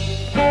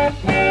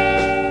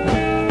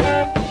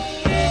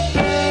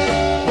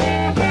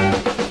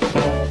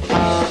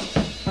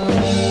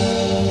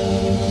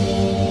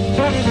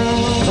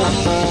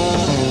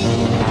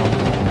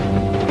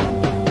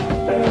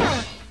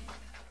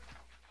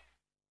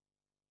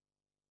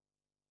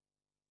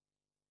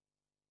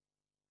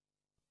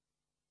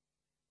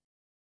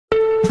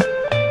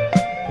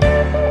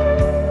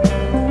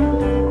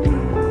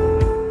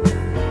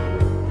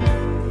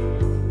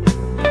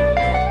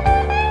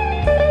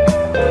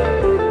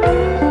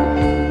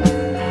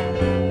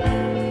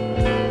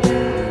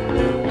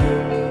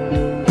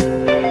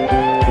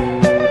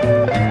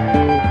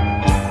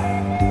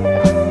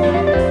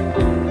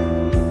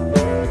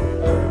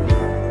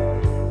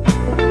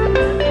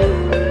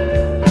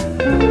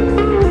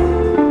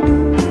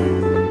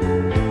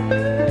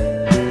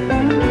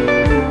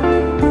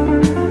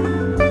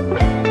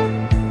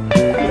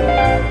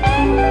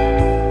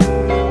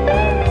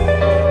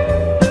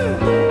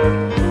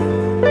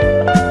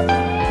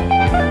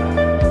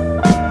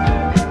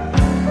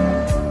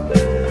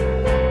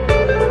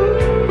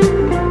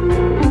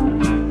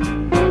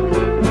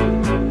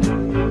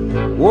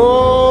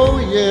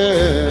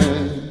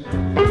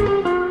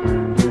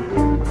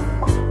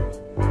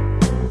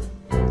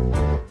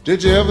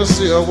 Did you ever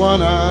see a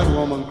one-eyed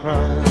woman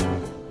cry?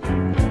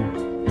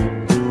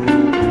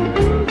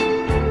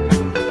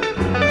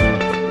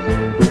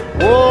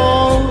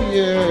 Oh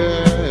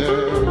yeah.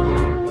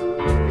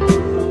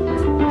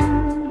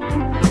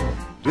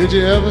 Did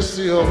you ever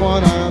see a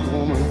one-eyed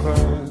woman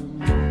cry?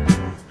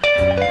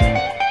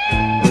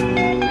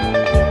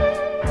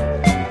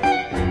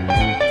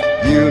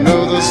 You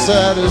know the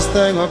saddest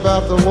thing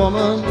about the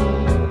woman,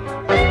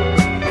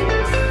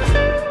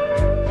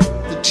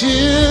 the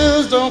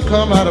tears don't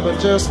come out of but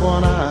just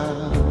one eye.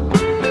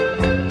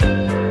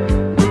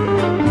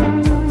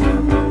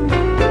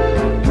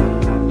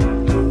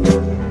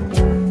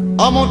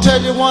 I'm gonna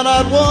tell you,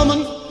 one-eyed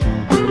woman,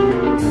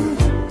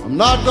 I'm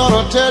not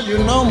gonna tell you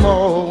no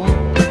more.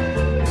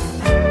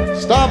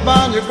 Stop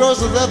buying your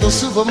groceries at the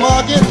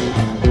supermarket,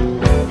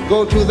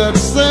 go to that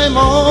same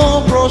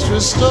old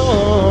grocery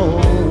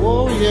store.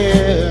 Oh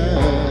yeah.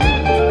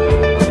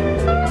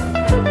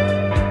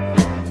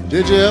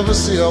 Did you ever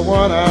see a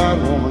one-eyed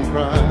woman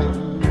cry?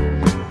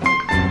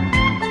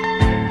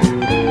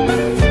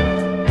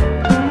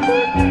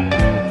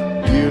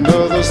 You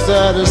know the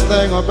saddest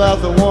thing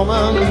about the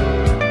woman,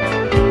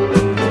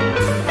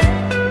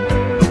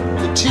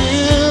 the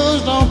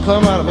tears don't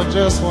come out of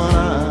just one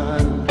eye.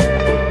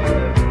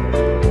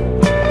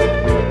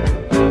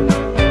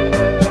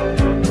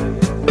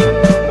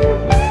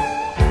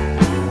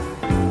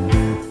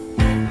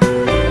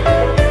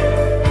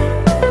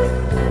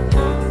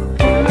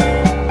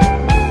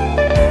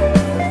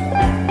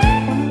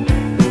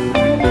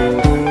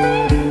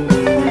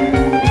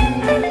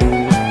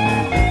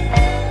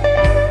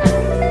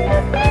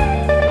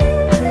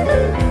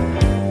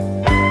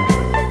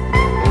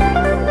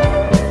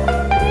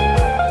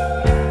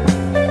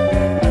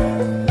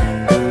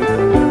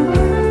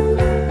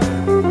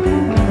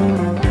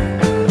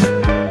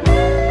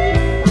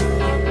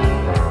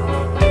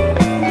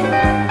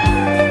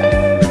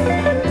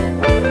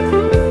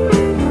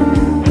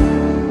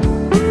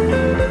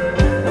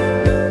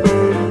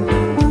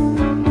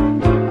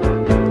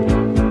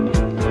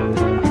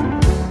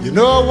 You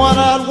know a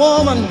one-eyed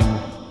woman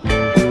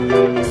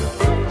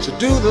should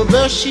do the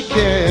best she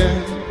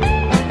can.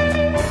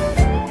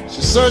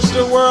 She searched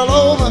the world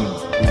over,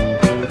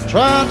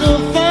 trying to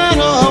find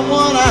her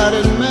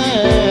one-eyed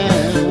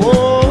man.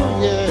 Oh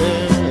yeah.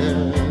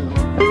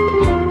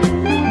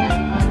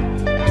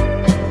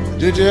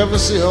 Did you ever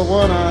see a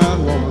one-eyed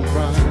woman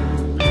cry?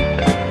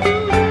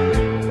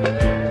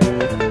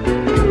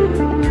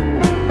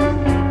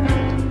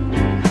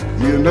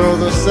 You know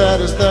the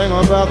saddest thing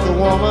about the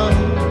woman,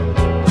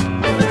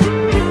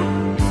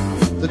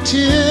 the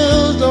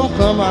tears don't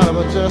come out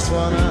of just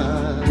one eye.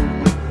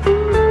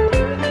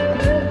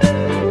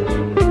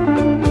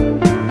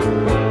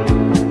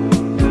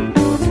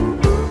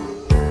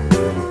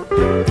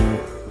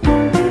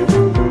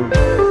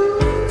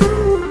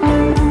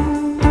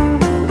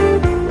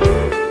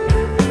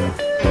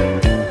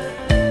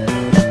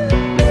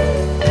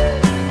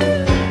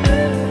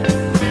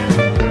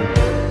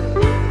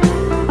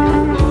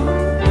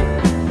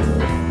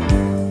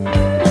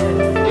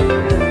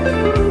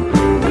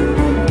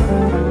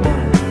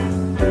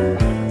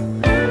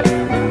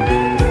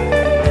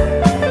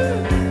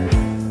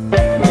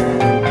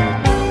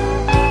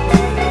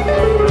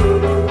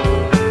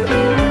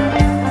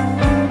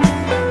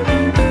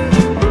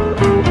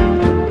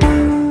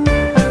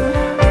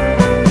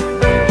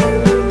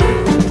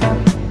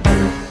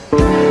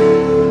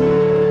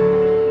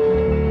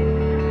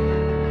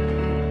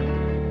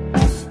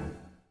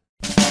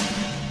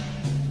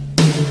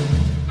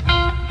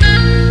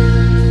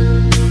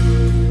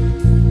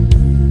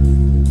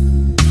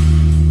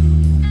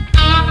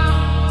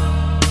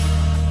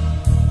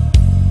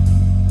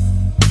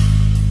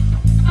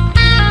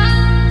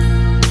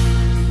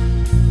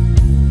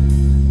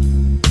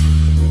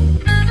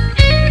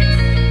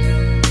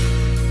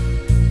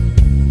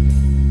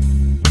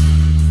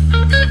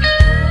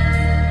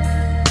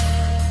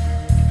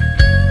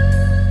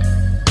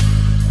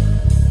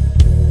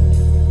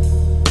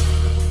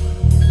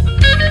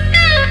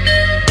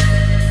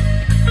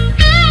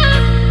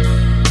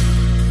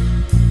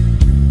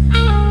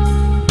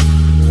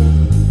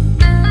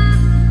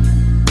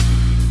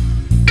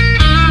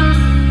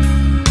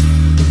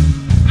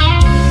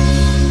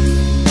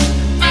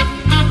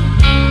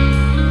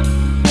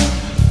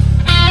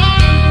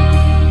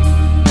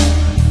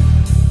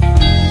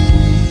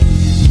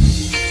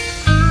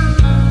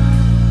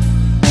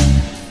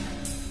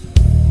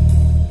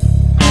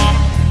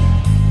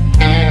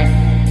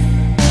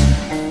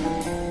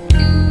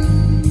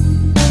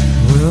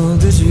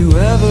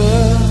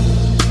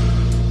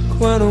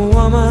 When a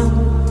woman,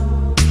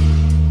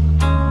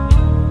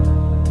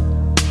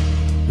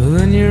 but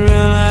then you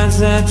realize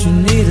that you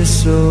need her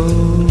so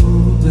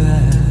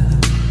bad.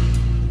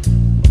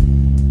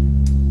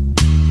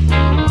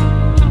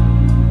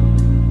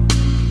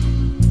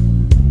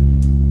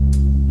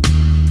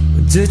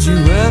 But did you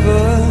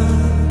ever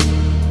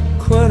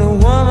quit a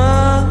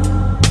woman,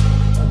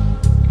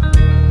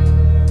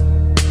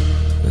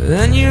 but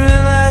then you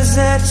realize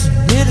that you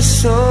need her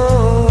so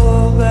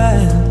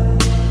bad?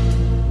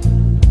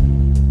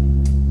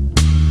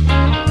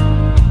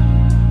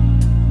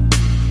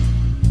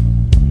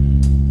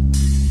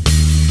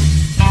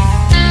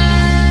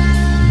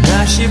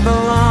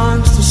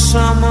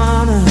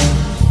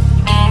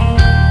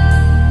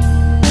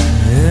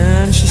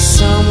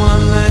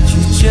 someone that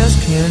you just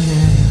can't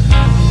have.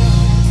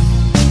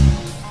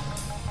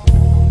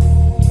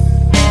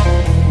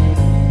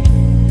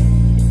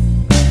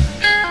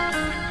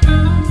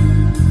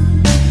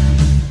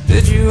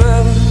 Did you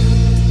ever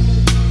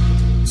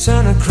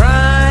turn a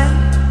cry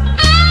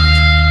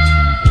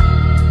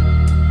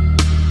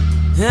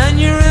and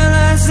you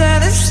realize that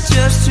it's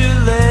just too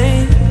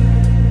late?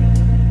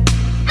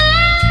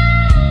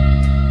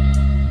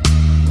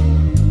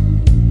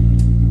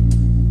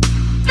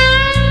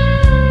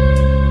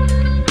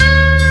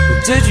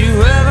 Did you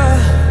ever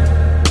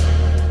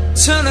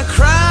turn a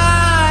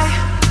cry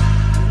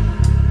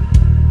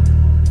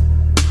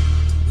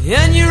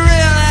and you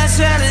realize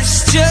that it's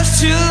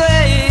just too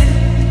late?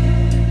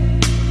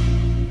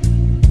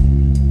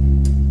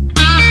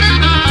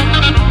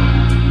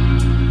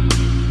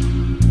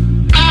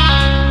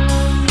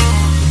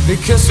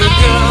 Because a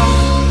girl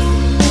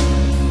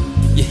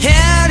you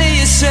had to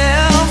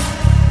yourself,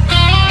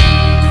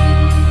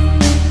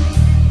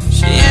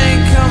 she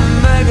ain't coming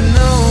back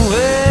no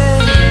way.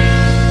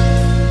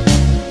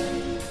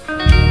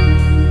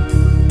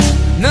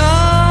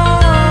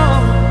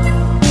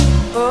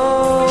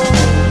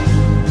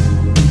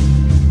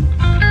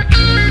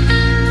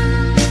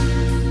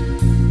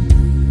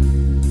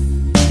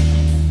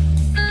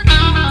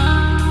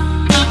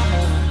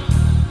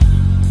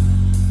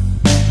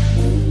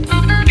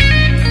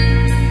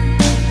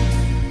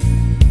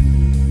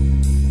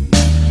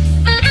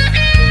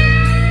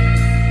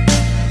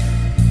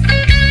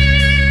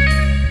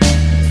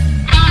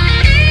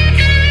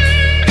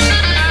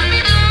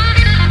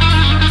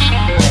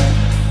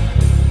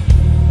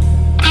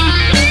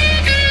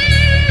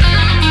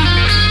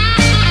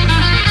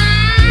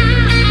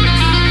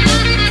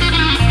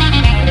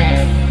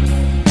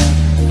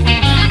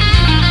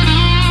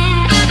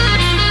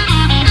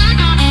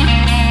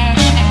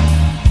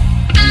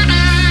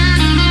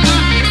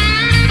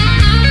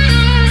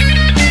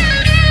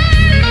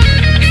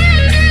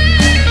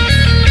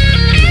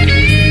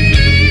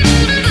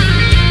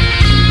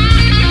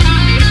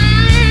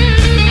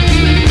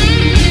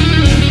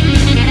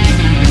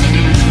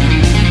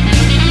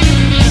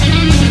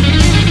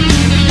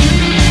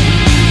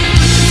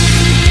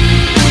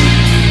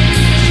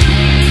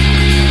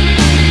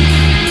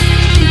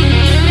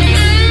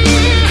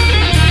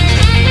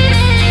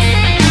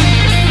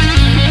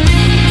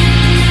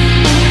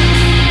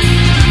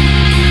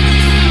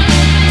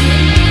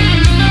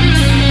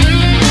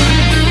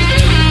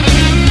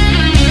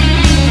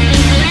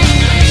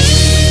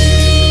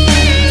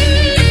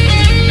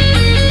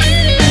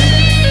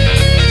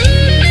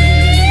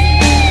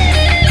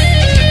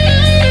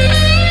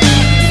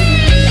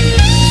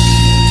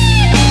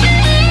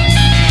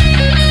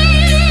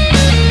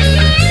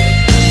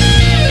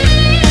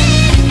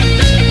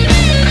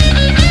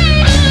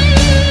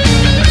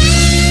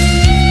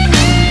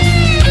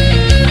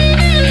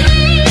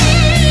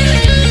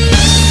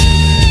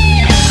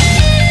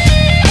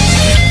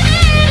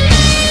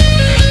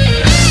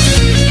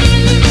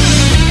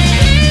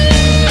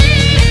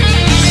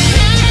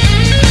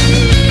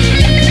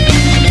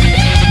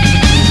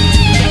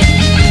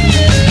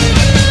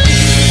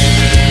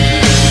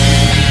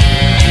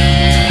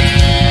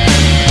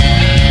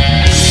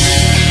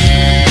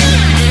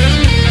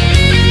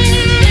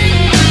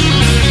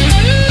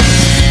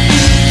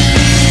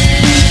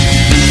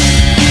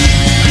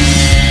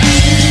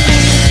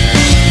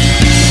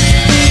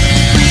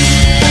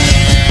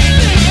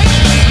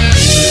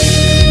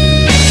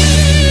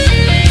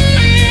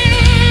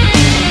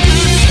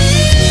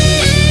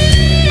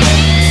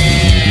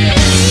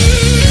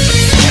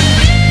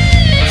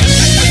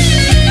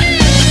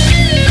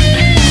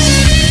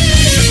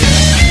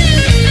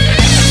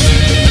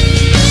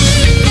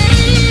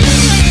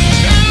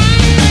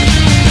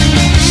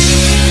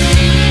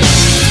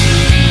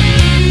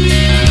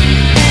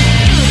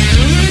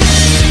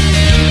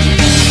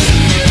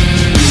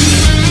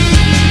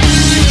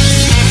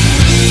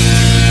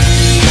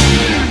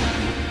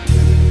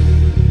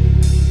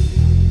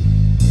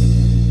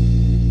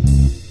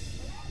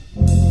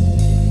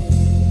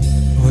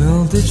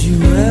 Did you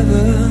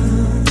ever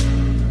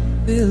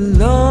feel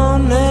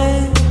lonely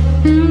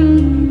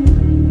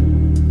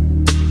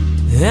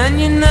and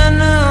you not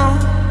know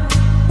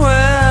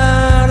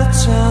where to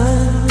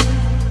turn?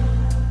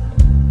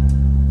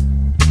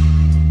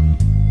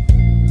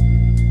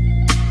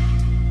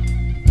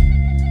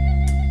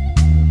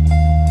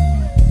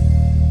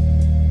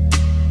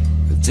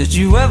 Did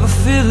you ever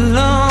feel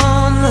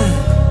lonely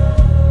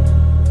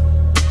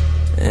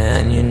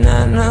and you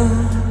not know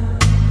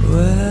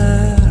where